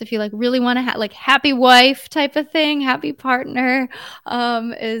 So if you like really want to have like happy wife type of thing, happy partner,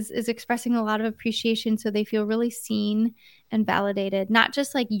 is expressing a lot of appreciation. So they feel really seen and validated, not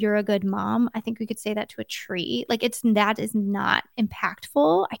just like you're a good mom. I think we could say that to a tree. Like that is not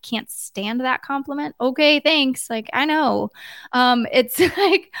impactful. I can't stand that compliment. Okay, thanks. Like, I know. It's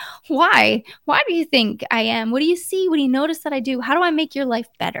like, why do you think I am? What do you see? What do you notice that I do? How do I make your life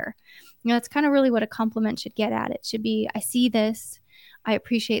better? You know, that's kind of really what a compliment should get at. It should be, I see this, I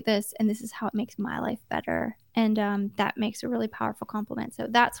appreciate this, and this is how it makes my life better. And that makes a really powerful compliment. So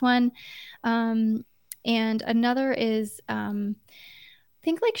that's one. And another is, I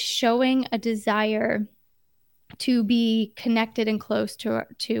think like showing a desire to be connected and close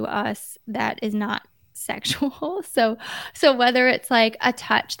to us that is not sexual. So whether it's like a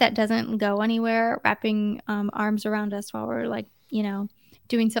touch that doesn't go anywhere, wrapping arms around us while we're like, you know,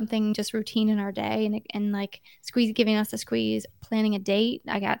 doing something just routine in our day and like giving us a squeeze, planning a date.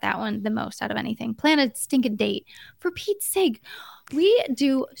 I got that one the most out of anything. Plan a stinking date. For Pete's sake, we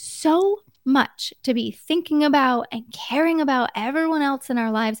do so much to be thinking about and caring about everyone else in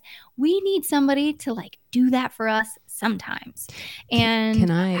our lives. We need somebody to like do that for us sometimes. And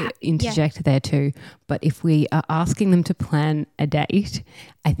can I interject there too? But if we are asking them to plan a date,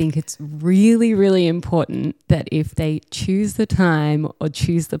 I think it's really, really important that if they choose the time or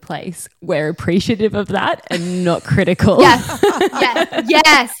choose the place, we're appreciative of that and not critical.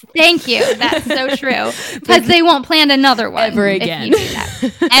 Yes. Thank you. That's so true. Because they won't plan another one ever again. If you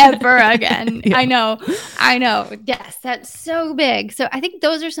do that. Ever again. Yeah. I know. Yes, that's so big. So I think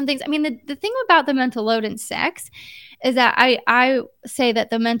those are some things. I mean, the thing about the mental load in sex is that I say that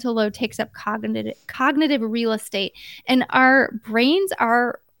the mental load takes up cognitive real estate, and our brains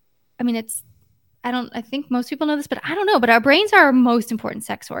are, I mean, I think most people know this, but I don't know, but our brains are our most important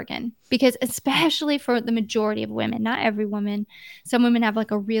sex organ, because especially for the majority of women, not every woman, some women have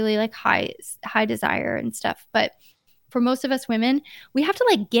like a really like high desire and stuff, but for most of us women, we have to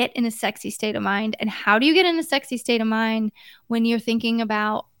like get in a sexy state of mind. And how do you get in a sexy state of mind when you're thinking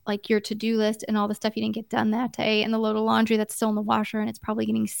about like your to-do list and all the stuff you didn't get done that day, and the load of laundry that's still in the washer and it's probably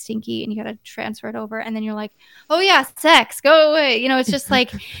getting stinky and you got to transfer it over, and then you're like, oh yeah, sex, go away. You know, it's just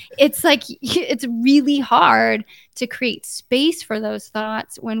like it's really hard to create space for those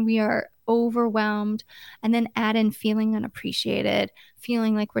thoughts when we are overwhelmed, and then add in feeling unappreciated,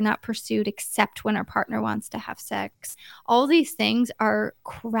 feeling like we're not pursued except when our partner wants to have sex. All these things are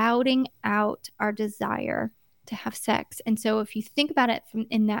crowding out our desire to have sex. And so if you think about it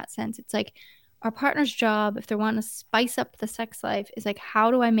in that sense, it's like our partner's job, if they're wanting to spice up the sex life, is like,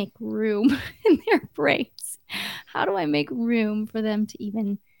 how do I make room in their brains? How do I make room for them to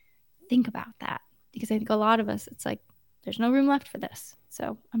even think about that? Because I think a lot of us, it's like, there's no room left for this.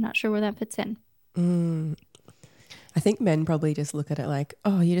 So I'm not sure where that fits in. I think men probably just look at it like,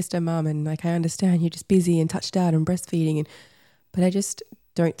 oh, you're just a mum, and like, I understand you're just busy and touched out and breastfeeding. But I just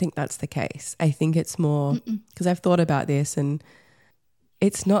don't think that's the case. I think it's more, because I've thought about this, and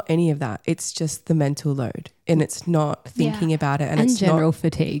it's not any of that. It's just the mental load, and it's not thinking about it. And it's general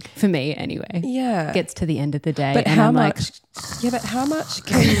fatigue for me anyway. Yeah. Gets to the end of the day. But and how I'm much, but how much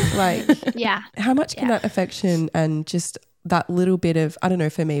can like, how much can that affection and just that little bit of, I don't know,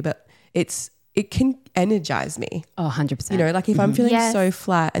 for me, but it can energize me. Oh, 100%. You know, like if I'm feeling so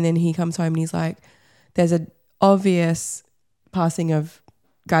flat, and then he comes home and he's like, there's an obvious passing of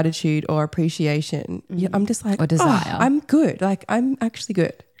gratitude or appreciation. I'm just like, or desire. Oh, I'm good. Like, I'm actually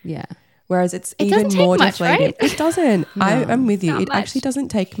good. Yeah. Whereas it even more much, deflating. right? It doesn't. No, I'm with you. It much. actually doesn't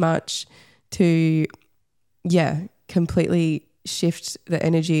take much to, completely shift the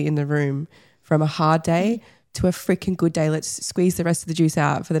energy in the room from a hard day to a freaking good day. Let's squeeze the rest of the juice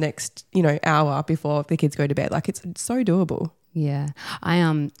out for the next, hour before the kids go to bed. Like, it's so doable. Yeah.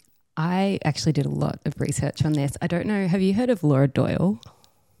 I actually did a lot of research on this. I don't know. Have you heard of Laura Doyle,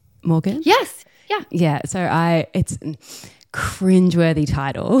 Morgan? Yes. Yeah. Yeah. So it's a cringeworthy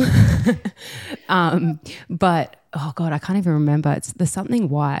title. But oh God, I can't even remember. It's the something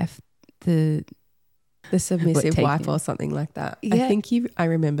wife, the submissive wife or something like that. Yeah. I think I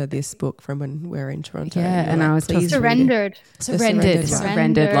remember this book from when we were in Toronto. Yeah, and I was surrendered. Surrendered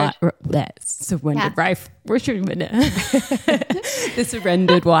wife. The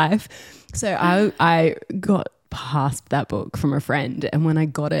surrendered wife. So I got past that book from a friend, and when I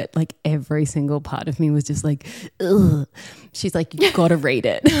got it, like every single part of me was just like, ugh. She's like, you've got to read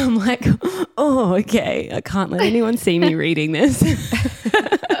it. I'm like, oh, okay. I can't let anyone see me reading this.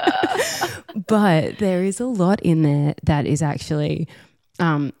 But there is a lot in there that is actually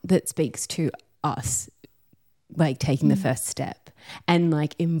that speaks to us, like taking the first step and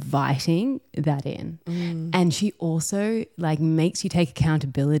like inviting that in. And she also like makes you take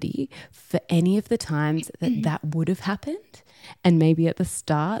accountability for any of the times that would have happened, and maybe at the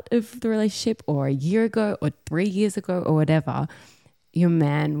start of the relationship or a year ago or 3 years ago or whatever, your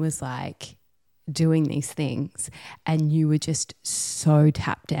man was like doing these things and you were just so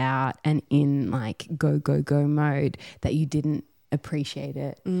tapped out and in like go go mode that you didn't appreciate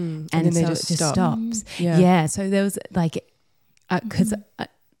it. And then so they just it just stop. stops. Yeah. So there was like, because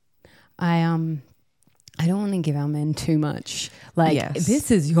I don't want to give our men too much. Like,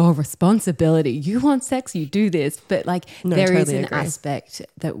 this is your responsibility. You want sex, you do this. But like, there is an aspect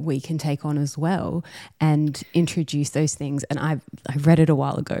that we can take on as well and introduce those things. And I read it a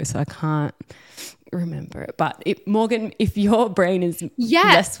while ago, so I can't remember it. But Morgan, if your brain is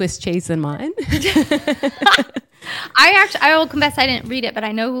less Swiss cheese than mine. I will confess I didn't read it, but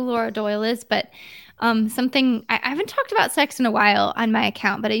I know who Laura Doyle is. But something I haven't talked about sex in a while on my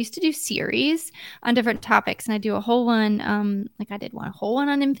account, but I used to do series on different topics, and I do a whole one. Like I did a whole one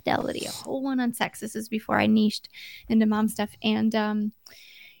on infidelity, a whole one on sex. This is before I niched into mom stuff, and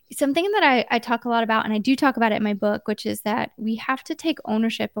something that I talk a lot about, and I do talk about it in my book, which is that we have to take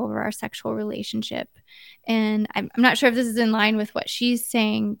ownership over our sexual relationship. And I'm not sure if this is in line with what she's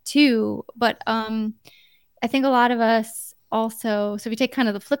saying too, but I think a lot of us also, so if we take kind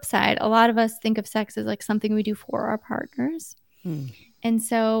of the flip side, a lot of us think of sex as like something we do for our partners. And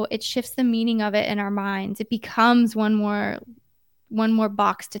so it shifts the meaning of it in our minds. It becomes one more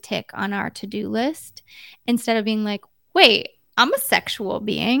box to tick on our to-do list, instead of being like, wait, I'm a sexual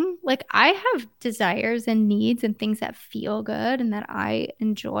being. Like, I have desires and needs and things that feel good and that I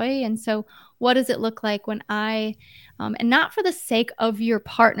enjoy. And so what does it look like when I, and not for the sake of your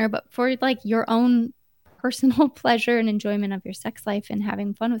partner, but for like your own personal pleasure and enjoyment of your sex life and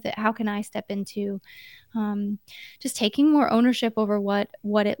having fun with it? How can I step into just taking more ownership over what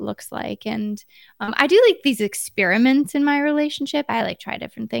it looks like? And I do like these experiments in my relationship. I like try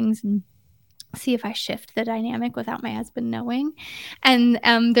different things and see if I shift the dynamic without my husband knowing.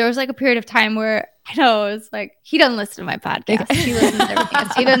 And there was like a period of time where I know it was like, he doesn't listen to my podcast. He listens to everything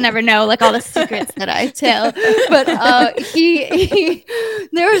else. He doesn't ever know like all the secrets that I tell. But he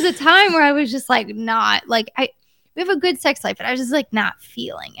there was a time where I was just like not like we have a good sex life, but I was just like not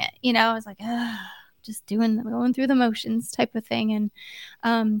feeling it. You know, I was like, just going through the motions type of thing.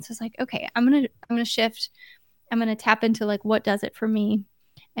 And so it's like, okay, I'm gonna shift. I'm gonna tap into like what does it for me,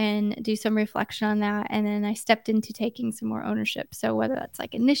 and do some reflection on that. And then I stepped into taking some more ownership. So whether that's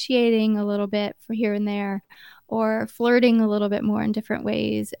like initiating a little bit for here and there, or flirting a little bit more in different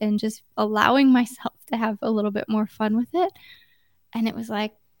ways, and just allowing myself to have a little bit more fun with it. And it was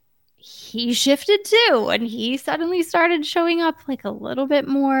like, he shifted too. And he suddenly started showing up like a little bit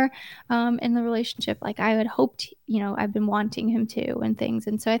more in the relationship. Like I had hoped, I've been wanting him to, and things.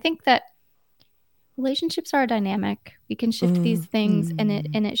 And so I think that relationships are dynamic. We can shift these things, and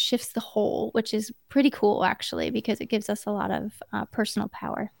it shifts the whole, which is pretty cool actually, because it gives us a lot of personal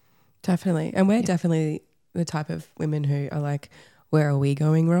power. Definitely. And we're definitely the type of women who are like, where are we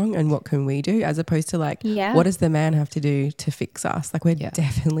going wrong and what can we do, as opposed to like, what does the man have to do to fix us? Like we're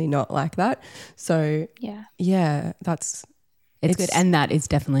definitely not like that. So it's good. And that is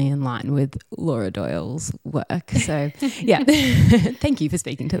definitely in line with Laura Doyle's work. So yeah, thank you for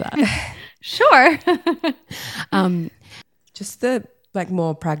speaking to that. Sure. Just the like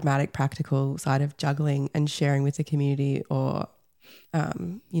more pragmatic, practical side of juggling and sharing with the community, or,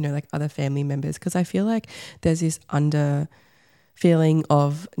 like other family members. Because I feel like there's this under feeling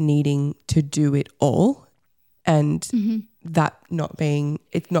of needing to do it all, and that not being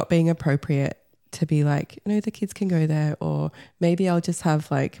appropriate to be like, the kids can go there, or maybe I'll just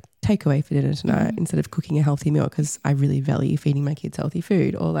have like takeaway for dinner tonight instead of cooking a healthy meal because I really value feeding my kids healthy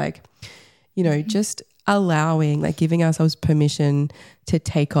food, or like, just allowing, like giving ourselves permission to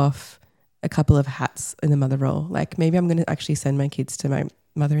take off a couple of hats in the mother role. Like maybe I'm going to actually send my kids to my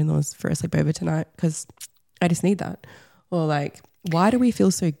mother-in-law's for a sleepover tonight because I just need that. Or like, why do we feel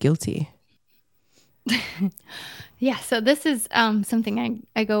so guilty? Yeah, so this is something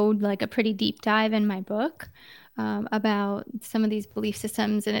I go like a pretty deep dive in my book about some of these belief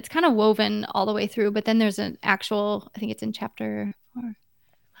systems, and it's kind of woven all the way through. But then there's an actual, I think it's in chapter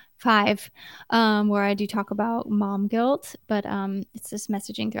 5, where I do talk about mom guilt, but it's just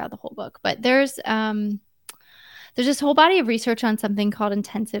messaging throughout the whole book. But there's this whole body of research on something called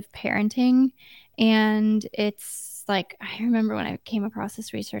intensive parenting, and it's like, I remember when I came across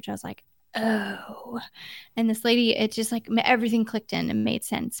this research, I was like, oh, and this lady, it just like everything clicked in and made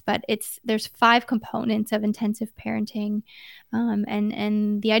sense. But there's 5 components of intensive parenting,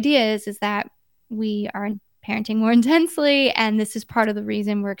 and the idea is that we are parenting more intensely, and this is part of the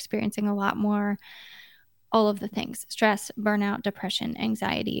reason we're experiencing a lot more all of the things: stress, burnout, depression,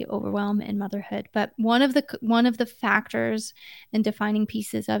 anxiety, overwhelm in motherhood. But one of the factors and defining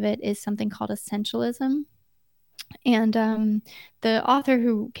pieces of it is something called essentialism. And the author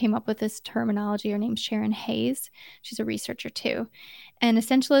who came up with this terminology, her name's Sharon Hayes. She's a researcher too. And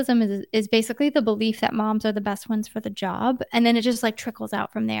essentialism is basically the belief that moms are the best ones for the job. And then it just like trickles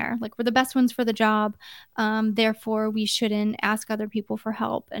out from there. Like, we're the best ones for the job. Therefore, we shouldn't ask other people for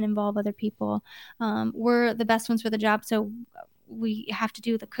help and involve other people. We're the best ones for the job, so we have to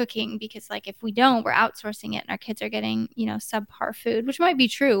do the cooking, because like if we don't, we're outsourcing it, and our kids are getting subpar food, which might be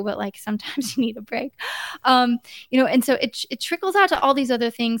true, but like sometimes you need a break. And so it trickles out to all these other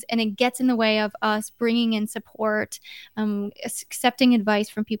things, and it gets in the way of us bringing in support, accepting advice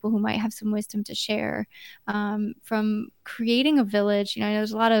from people who might have some wisdom to share, from creating a village.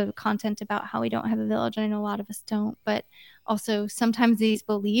 There's a lot of content about how we don't have a village, and I know a lot of us don't, but also sometimes these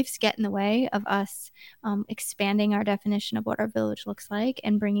beliefs get in the way of us expanding our definition of what our village looks like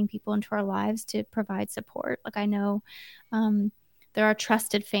and bringing people into our lives to provide support. Like, I know there are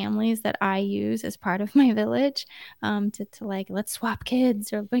trusted families that I use as part of my village to like, let's swap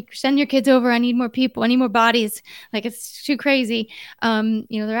kids, or like, send your kids over. I need more people. I need more bodies. Like, it's too crazy.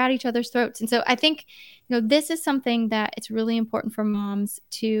 They're at each other's throats. And so I think, this is something that it's really important for moms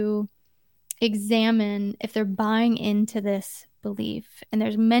to examine if they're buying into this belief. And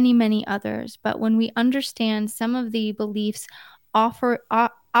there's many, many others. But when we understand some of the beliefs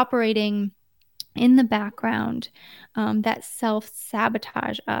operating in the background that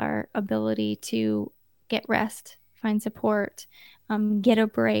self-sabotage our ability to get rest, find support, get a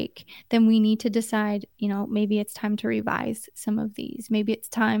break, then we need to decide, maybe it's time to revise some of these. Maybe it's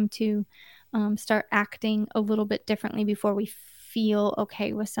time to start acting a little bit differently before we feel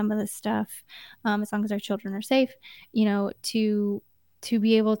okay with some of this stuff, as long as our children are safe, to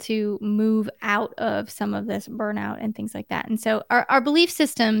be able to move out of some of this burnout and things like that. And so our belief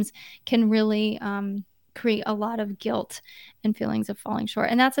systems can really create a lot of guilt and feelings of falling short.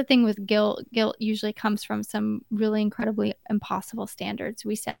 And that's the thing with guilt. Guilt usually comes from some really incredibly impossible standards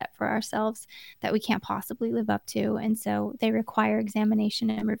we set for ourselves that we can't possibly live up to. And so they require examination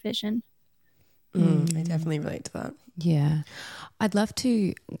and revision. I definitely relate to that. Yeah. I'd love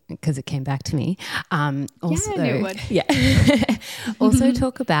to, because it came back to me. Also, I knew it would. Yeah. Also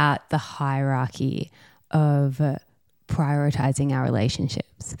talk about the hierarchy of prioritizing our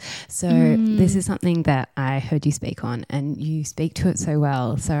relationships. So this is something that I heard you speak on, and you speak to it so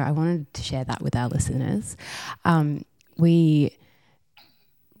well. So I wanted to share that with our listeners. We're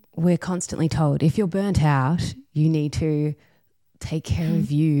constantly told, if you're burnt out, you need to take care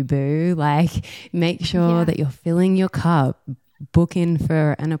of you, boo. Like, make sure that you're filling your cup, book in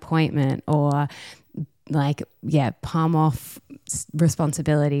for an appointment, or palm off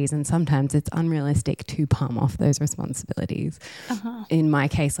responsibilities. And sometimes it's unrealistic to palm off those responsibilities. In my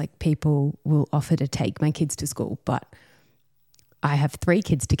case, people will offer to take my kids to school, but I have 3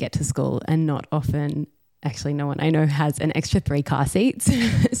 kids to get to school, and not often, actually no one I know has an extra 3 car seats.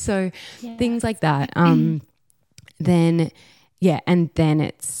 So things like that. And then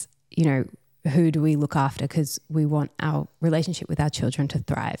it's, who do we look after? Because we want our relationship with our children to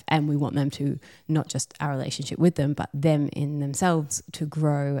thrive, and we want them to, not just our relationship with them, but them in themselves to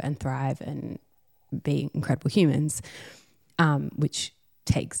grow and thrive and be incredible humans, which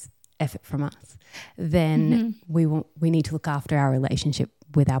takes effort from us. Then we need to look after our relationship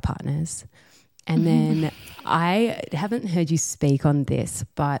with our partners. And then I haven't heard you speak on this,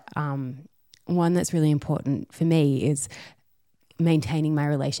 but one that's really important for me is maintaining my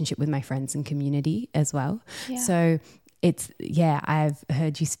relationship with my friends and community as well. So I've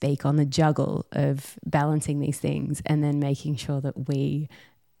heard you speak on the juggle of balancing these things, and then making sure that we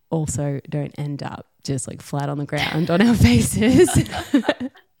also don't end up just flat on the ground on our faces.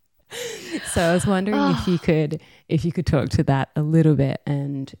 So I was wondering if you could talk to that a little bit,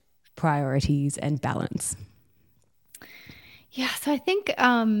 and priorities and balance. Yeah, so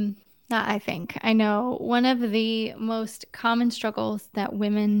I know one of the most common struggles that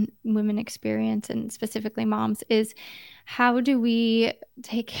women experience, and specifically moms, is how do we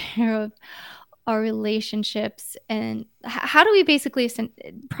take care of our relationships, and how do we basically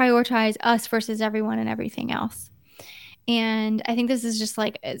prioritize us versus everyone and everything else? And I think this is just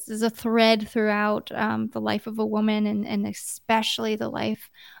this is a thread throughout the life of a woman, and especially the life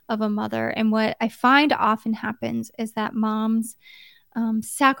of a mother. And what I find often happens is that moms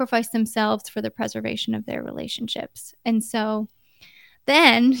sacrifice themselves for the preservation of their relationships. And so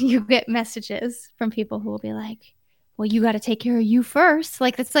then you get messages from people who will be like, well, you got to take care of you first.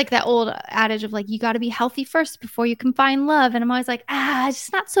 It's that old adage of you got to be healthy first before you can find love. And I'm always it's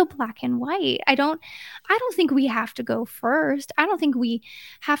just not so black and white. I don't think we have to go first. I don't think we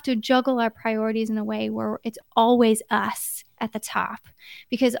have to juggle our priorities in a way where it's always us at the top,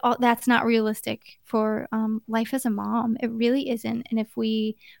 because that's not realistic for life as a mom. It really isn't. And if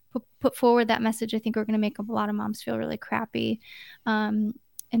we put forward that message, I think we're going to make a lot of moms feel really crappy. And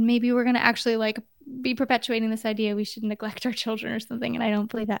maybe we're going to actually be perpetuating this idea we should neglect our children or something. And I don't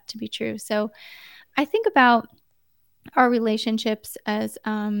believe that to be true. So I think about our relationships as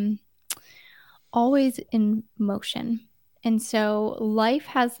always in motion. And so life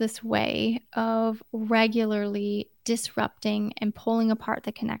has this way of regularly disrupting and pulling apart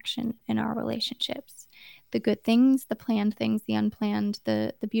the connection in our relationships. The good things, the planned things, the unplanned,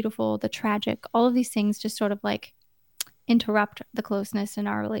 the beautiful, the tragic, all of these things just sort of interrupt the closeness in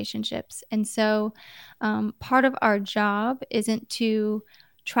our relationships. And so part of our job isn't to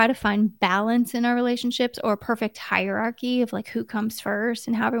try to find balance in our relationships or a perfect hierarchy of who comes first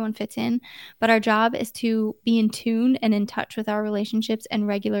and how everyone fits in. But our job is to be in tune and in touch with our relationships and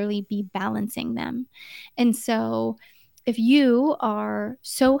regularly be balancing them. And so if you are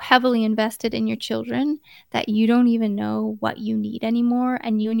so heavily invested in your children that you don't even know what you need anymore,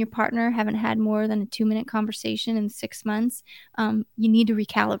 and you and your partner haven't had more than a 2-minute conversation in 6 months, you need to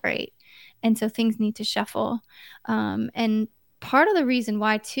recalibrate. And so things need to shuffle. And part of the reason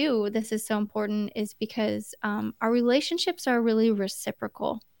why, too, this is so important is because our relationships are really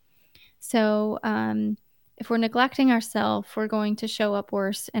reciprocal. So if we're neglecting ourselves, we're going to show up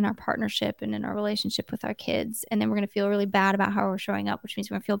worse in our partnership and in our relationship with our kids. And then we're going to feel really bad about how we're showing up, which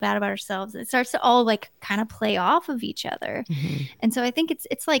means we're going to feel bad about ourselves. It starts to all like kind of play off of each other. And so I think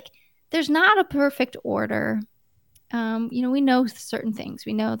it's like there's not a perfect order. We know certain things.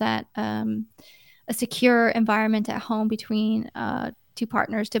 We know that a secure environment at home between two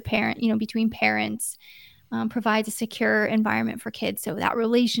partners to parent, between parents provides a secure environment for kids. So that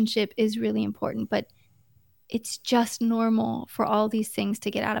relationship is really important. But it's just normal for all these things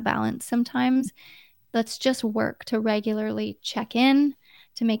to get out of balance sometimes. Let's just work to regularly check in,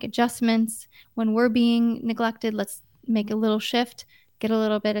 to make adjustments. When we're being neglected, let's make a little shift, get a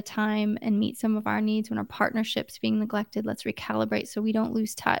little bit of time and meet some of our needs. When our partnership's being neglected, let's recalibrate so we don't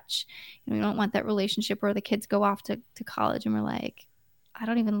lose touch. We don't want that relationship where the kids go off to college and we're like, I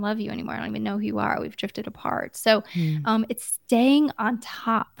don't even love you anymore. I don't even know who you are. We've drifted apart. So it's staying on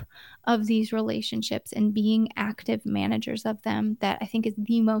top of these relationships and being active managers of them that I think is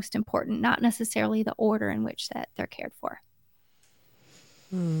the most important, not necessarily the order in which that they're cared for.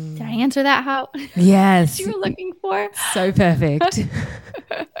 Did I answer that how Yes. you were looking for? So perfect.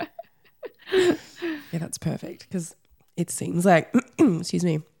 Yeah, that's perfect because it seems like, excuse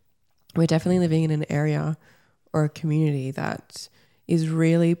me, we're definitely living in an area or a community that is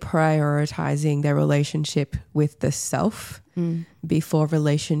really prioritizing their relationship with the self before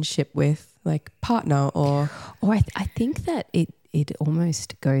relationship with like partner or I think that it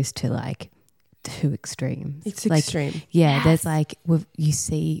almost goes to like two extremes. It's like, extreme. Yeah, Yes. there's like you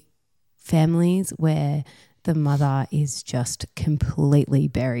see families where the mother is just completely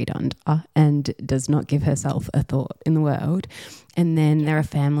buried under and does not give herself a thought in the world. And then there are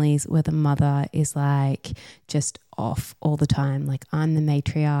families where the mother is like just off all the time. Like, I'm the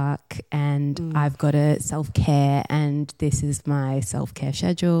matriarch and I've got to self-care and this is my self-care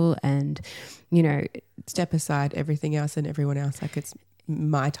schedule. And, Step aside everything else and everyone else. Like, it's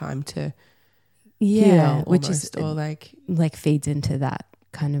my time to yeah, heal which almost, is or like feeds into that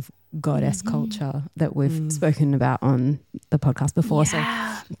kind of goddess culture that we've spoken about on the podcast before.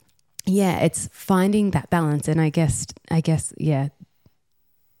 Yeah. So yeah, it's finding that balance. And I guess, yeah,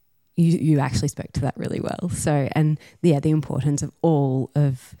 you actually spoke to that really well. So, and yeah, the importance of all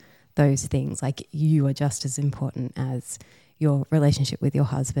of those things, like you are just as important as your relationship with your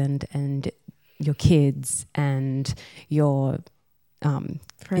husband and your kids and your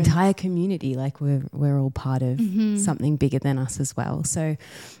entire community. Like we're all part of something bigger than us as well. So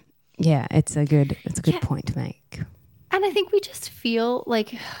yeah, it's a good point to make. And I think we just feel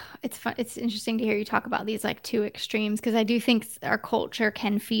like it's fun. It's interesting to hear you talk about these like two extremes, because I do think our culture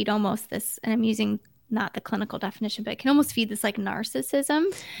can feed almost this, and I'm using not the clinical definition, but it can almost feed this like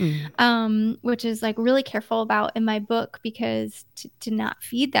narcissism, which is like really careful about in my book, because to not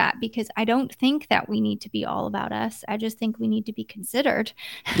feed that, because I don't think that we need to be all about us. I just think we need to be considered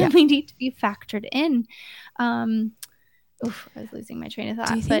and we need to be factored in. I was losing my train of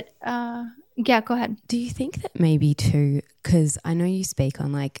thought, but yeah, go ahead. Do you think that maybe too, because I know you speak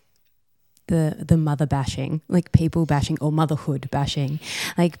on like the mother bashing, like people bashing or motherhood bashing,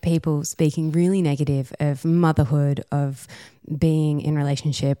 like people speaking really negative of motherhood, of being in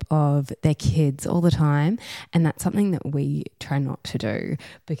relationship, of their kids all the time. And that's something that we try not to do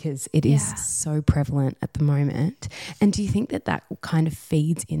because it is so prevalent at the moment. And do you think that kind of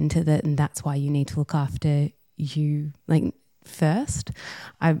feeds into that, and that's why you need to look after you like first?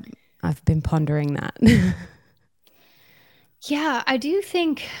 I've been pondering that. Yeah, I do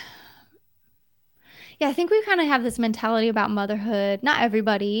think. Yeah, I think we kind of have this mentality about motherhood. Not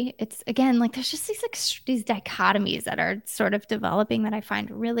everybody. It's again like there's just these dichotomies that are sort of developing that I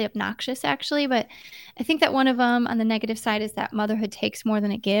find really obnoxious, actually. But I think that one of them on the negative side is that motherhood takes more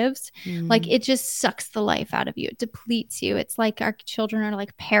than it gives. Like it just sucks the life out of you. It depletes you. It's like our children are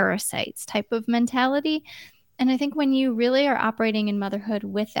like parasites type of mentality. And I think when you really are operating in motherhood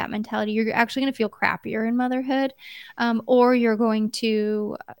with that mentality, you're actually going to feel crappier in motherhood, or you're going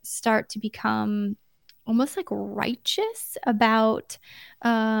to start to become almost like righteous about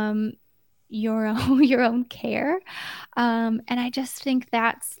your own care. And I just think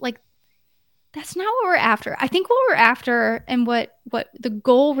that's not what we're after. I think what we're after and what the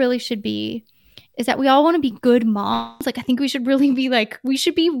goal really should be is that we all want to be good moms. Like, I think we should really be like, we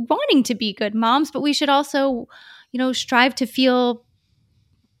should be wanting to be good moms, but we should also, strive to feel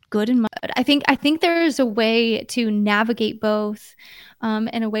good in motherhood. I think there's a way to navigate both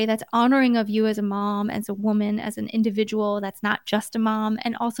in a way that's honoring of you as a mom, as a woman, as an individual that's not just a mom,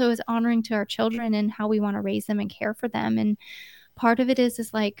 and also is honoring to our children and how we want to raise them and care for them. And part of it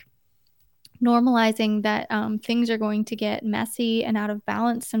is like normalizing that things are going to get messy and out of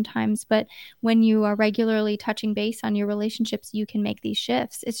balance sometimes. But when you are regularly touching base on your relationships, you can make these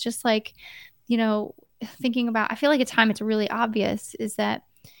shifts. It's just like, thinking about, I feel like a time it's really obvious is that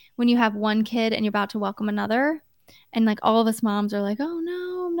when you have one kid and you're about to welcome another, and like all of us moms are like, oh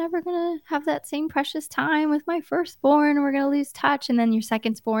no, I'm never going to have that same precious time with my firstborn. We're going to lose touch. And then your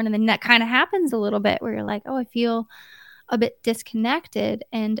second's born. And then that kind of happens a little bit where you're like, oh, I feel a bit disconnected.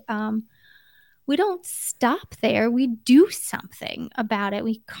 And we don't stop there. We do something about it.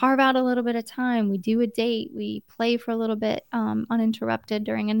 We carve out a little bit of time. We do a date. We play for a little bit uninterrupted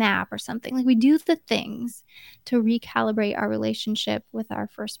during a nap or something. Like we do the things to recalibrate our relationship with our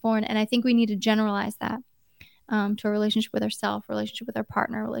firstborn. And I think we need to generalize that to a relationship with ourselves, relationship with our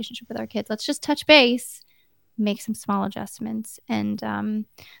partner, relationship with our kids. Let's just touch base, make some small adjustments. And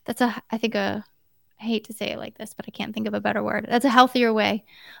that's I hate to say it like this, but I can't think of a better word. That's a healthier way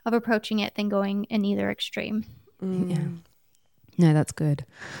of approaching it than going in either extreme. Yeah. No, that's good.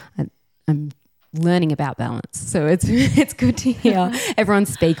 I'm learning about balance. So it's good to hear everyone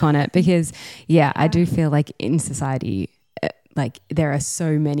speak on it because, I do feel like in society, like there are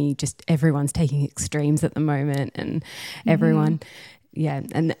so many, just everyone's taking extremes at the moment and everyone,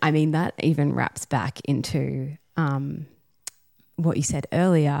 And I mean, that even wraps back into what you said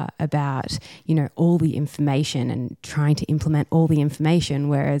earlier about, all the information and trying to implement all the information,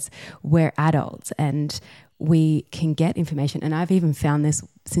 whereas we're adults and we can get information. And I've even found this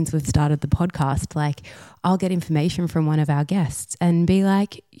since we've started the podcast, like I'll get information from one of our guests and be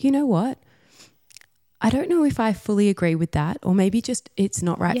like, you know what? I don't know if I fully agree with that, or maybe just it's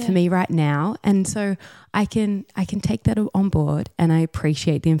not right for me right now. And so I can take that on board and I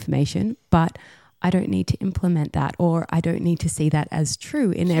appreciate the information, but I don't need to implement that, or I don't need to see that as true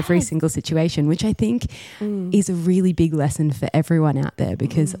in every single situation, which I think is a really big lesson for everyone out there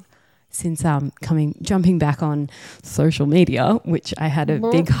because since jumping back on social media, which I had a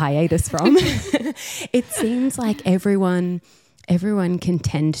big hiatus from, it seems like everyone can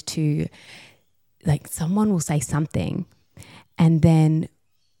tend to, like someone will say something and then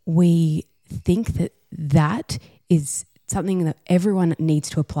we think that is something that everyone needs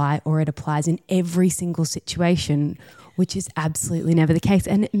to apply, or it applies in every single situation, which is absolutely never the case.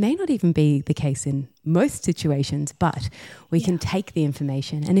 And it may not even be the case in most situations, but we can take the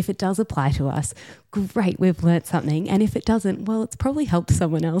information. And if it does apply to us, great, we've learnt something. And if it doesn't, well, it's probably helped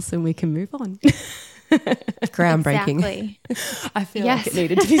someone else and we can move on. Groundbreaking. Exactly. I feel like it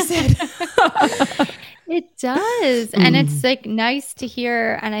needed to be said. It does. And it's like nice to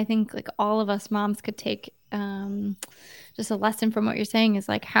hear. And I think like all of us moms could take just a lesson from what you're saying is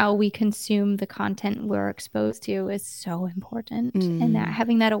like how we consume the content we're exposed to is so important. And that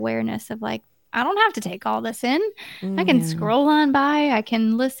having that awareness of like, I don't have to take all this in. I can scroll on by. I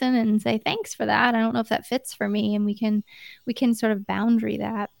can listen and say, thanks for that. I don't know if that fits for me. And we can sort of boundary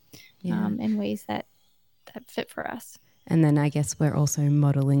that in ways that fit for us. And then I guess we're also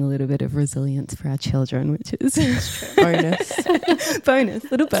modeling a little bit of resilience for our children, which is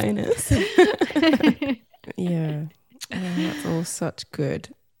little bonus. Yeah, that's all such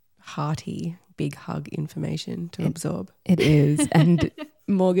good, hearty, big hug information to absorb. It is. And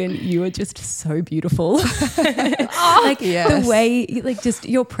Morgan, you are just so beautiful. The way, like just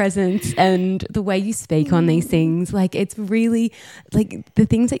your presence and the way you speak on these things, like it's really, like the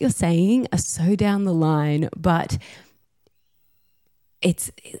things that you're saying are so down the line, but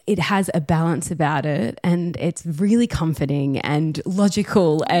it has a balance about it and it's really comforting and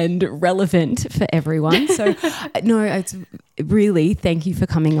logical and relevant for everyone. So no, it's really, thank you for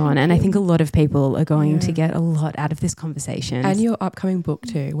coming on. And I think a lot of people are going to get a lot out of this conversation. And your upcoming book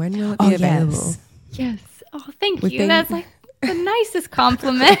too. When will it be available? Yes. Oh, thank you. That's like the nicest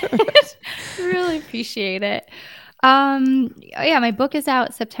compliment. Really appreciate it. My book is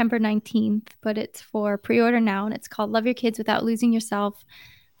out September 19th, but it's for pre-order now, and it's called Love Your Kids Without Losing Yourself: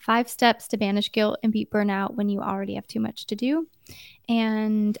 5 Steps to Banish Guilt and Beat Burnout When You Already Have Too Much to Do.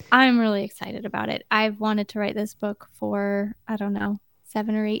 And I'm really excited about it. I've wanted to write this book for,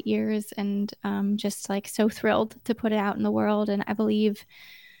 7 or 8 years, and just like so thrilled to put it out in the world. And I believe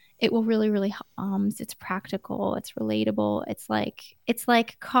it will really, really help moms. It's practical. It's relatable. It's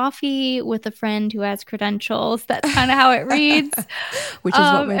like coffee with a friend who has credentials. That's kind of how it reads. Which is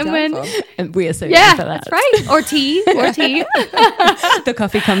what we're down for. And we are so good for that. That's right. Or tea. The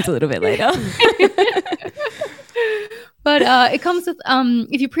coffee comes a little bit later. But it comes with,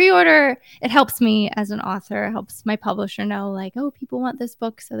 if you pre-order, it helps me as an author. It helps my publisher know, like, oh, people want this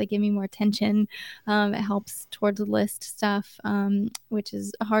book, so they give me more attention. It helps towards the list stuff, which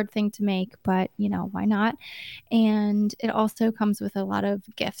is a hard thing to make, but, why not? And it also comes with a lot of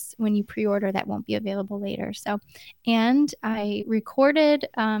gifts when you pre-order that won't be available later. So, and I recorded,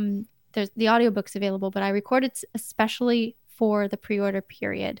 the audiobook's available, but I recorded especially for the pre-order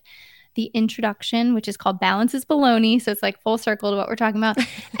period the introduction, which is called Balance is Baloney. So it's like full circle to what we're talking about.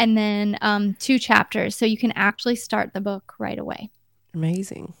 And then 2 chapters. So you can actually start the book right away.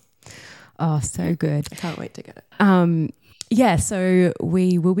 Amazing. Oh, so good. I can't wait to get it. Yeah, so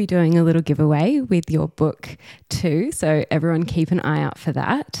we will be doing a little giveaway with your book too. So everyone keep an eye out for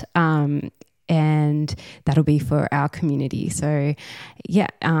that. And that'll be for our community. So yeah,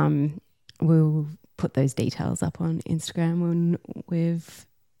 we'll put those details up on Instagram when we've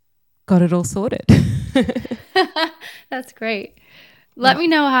got it all sorted. That's great. Let me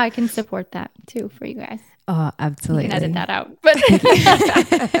know how I can support that too for you guys. Oh, absolutely. You can edit that out. But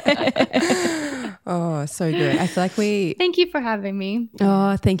Oh, so good. I feel like Thank you for having me.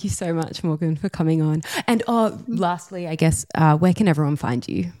 Oh, thank you so much, Morgan, for coming on. And lastly, I guess, where can everyone find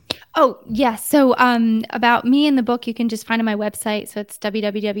you? Oh, yes. So about me and the book, you can just find on my website. So it's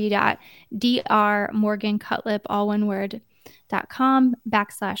www.drmorgancutlip, all one word,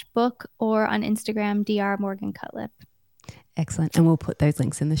 .com/book, or on Instagram, drmorgancutlip. Excellent. And we'll put those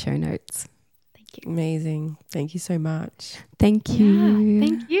links in the show notes. Thank you. amazing. Thank you so much. Thank you. Yeah,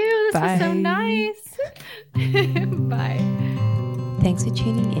 thank you. This Bye. was so nice. Bye. Thanks for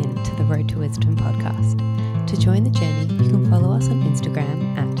tuning in to the Road to Wisdom podcast. To join the journey, you can follow us on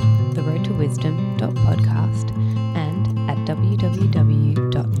Instagram at theroadtowisdom.podcast and at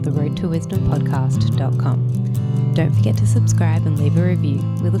www.theroadtowisdompodcast.com. Don't forget to subscribe and leave a review.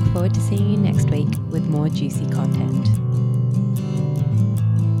 We look forward to seeing you next week with more juicy content.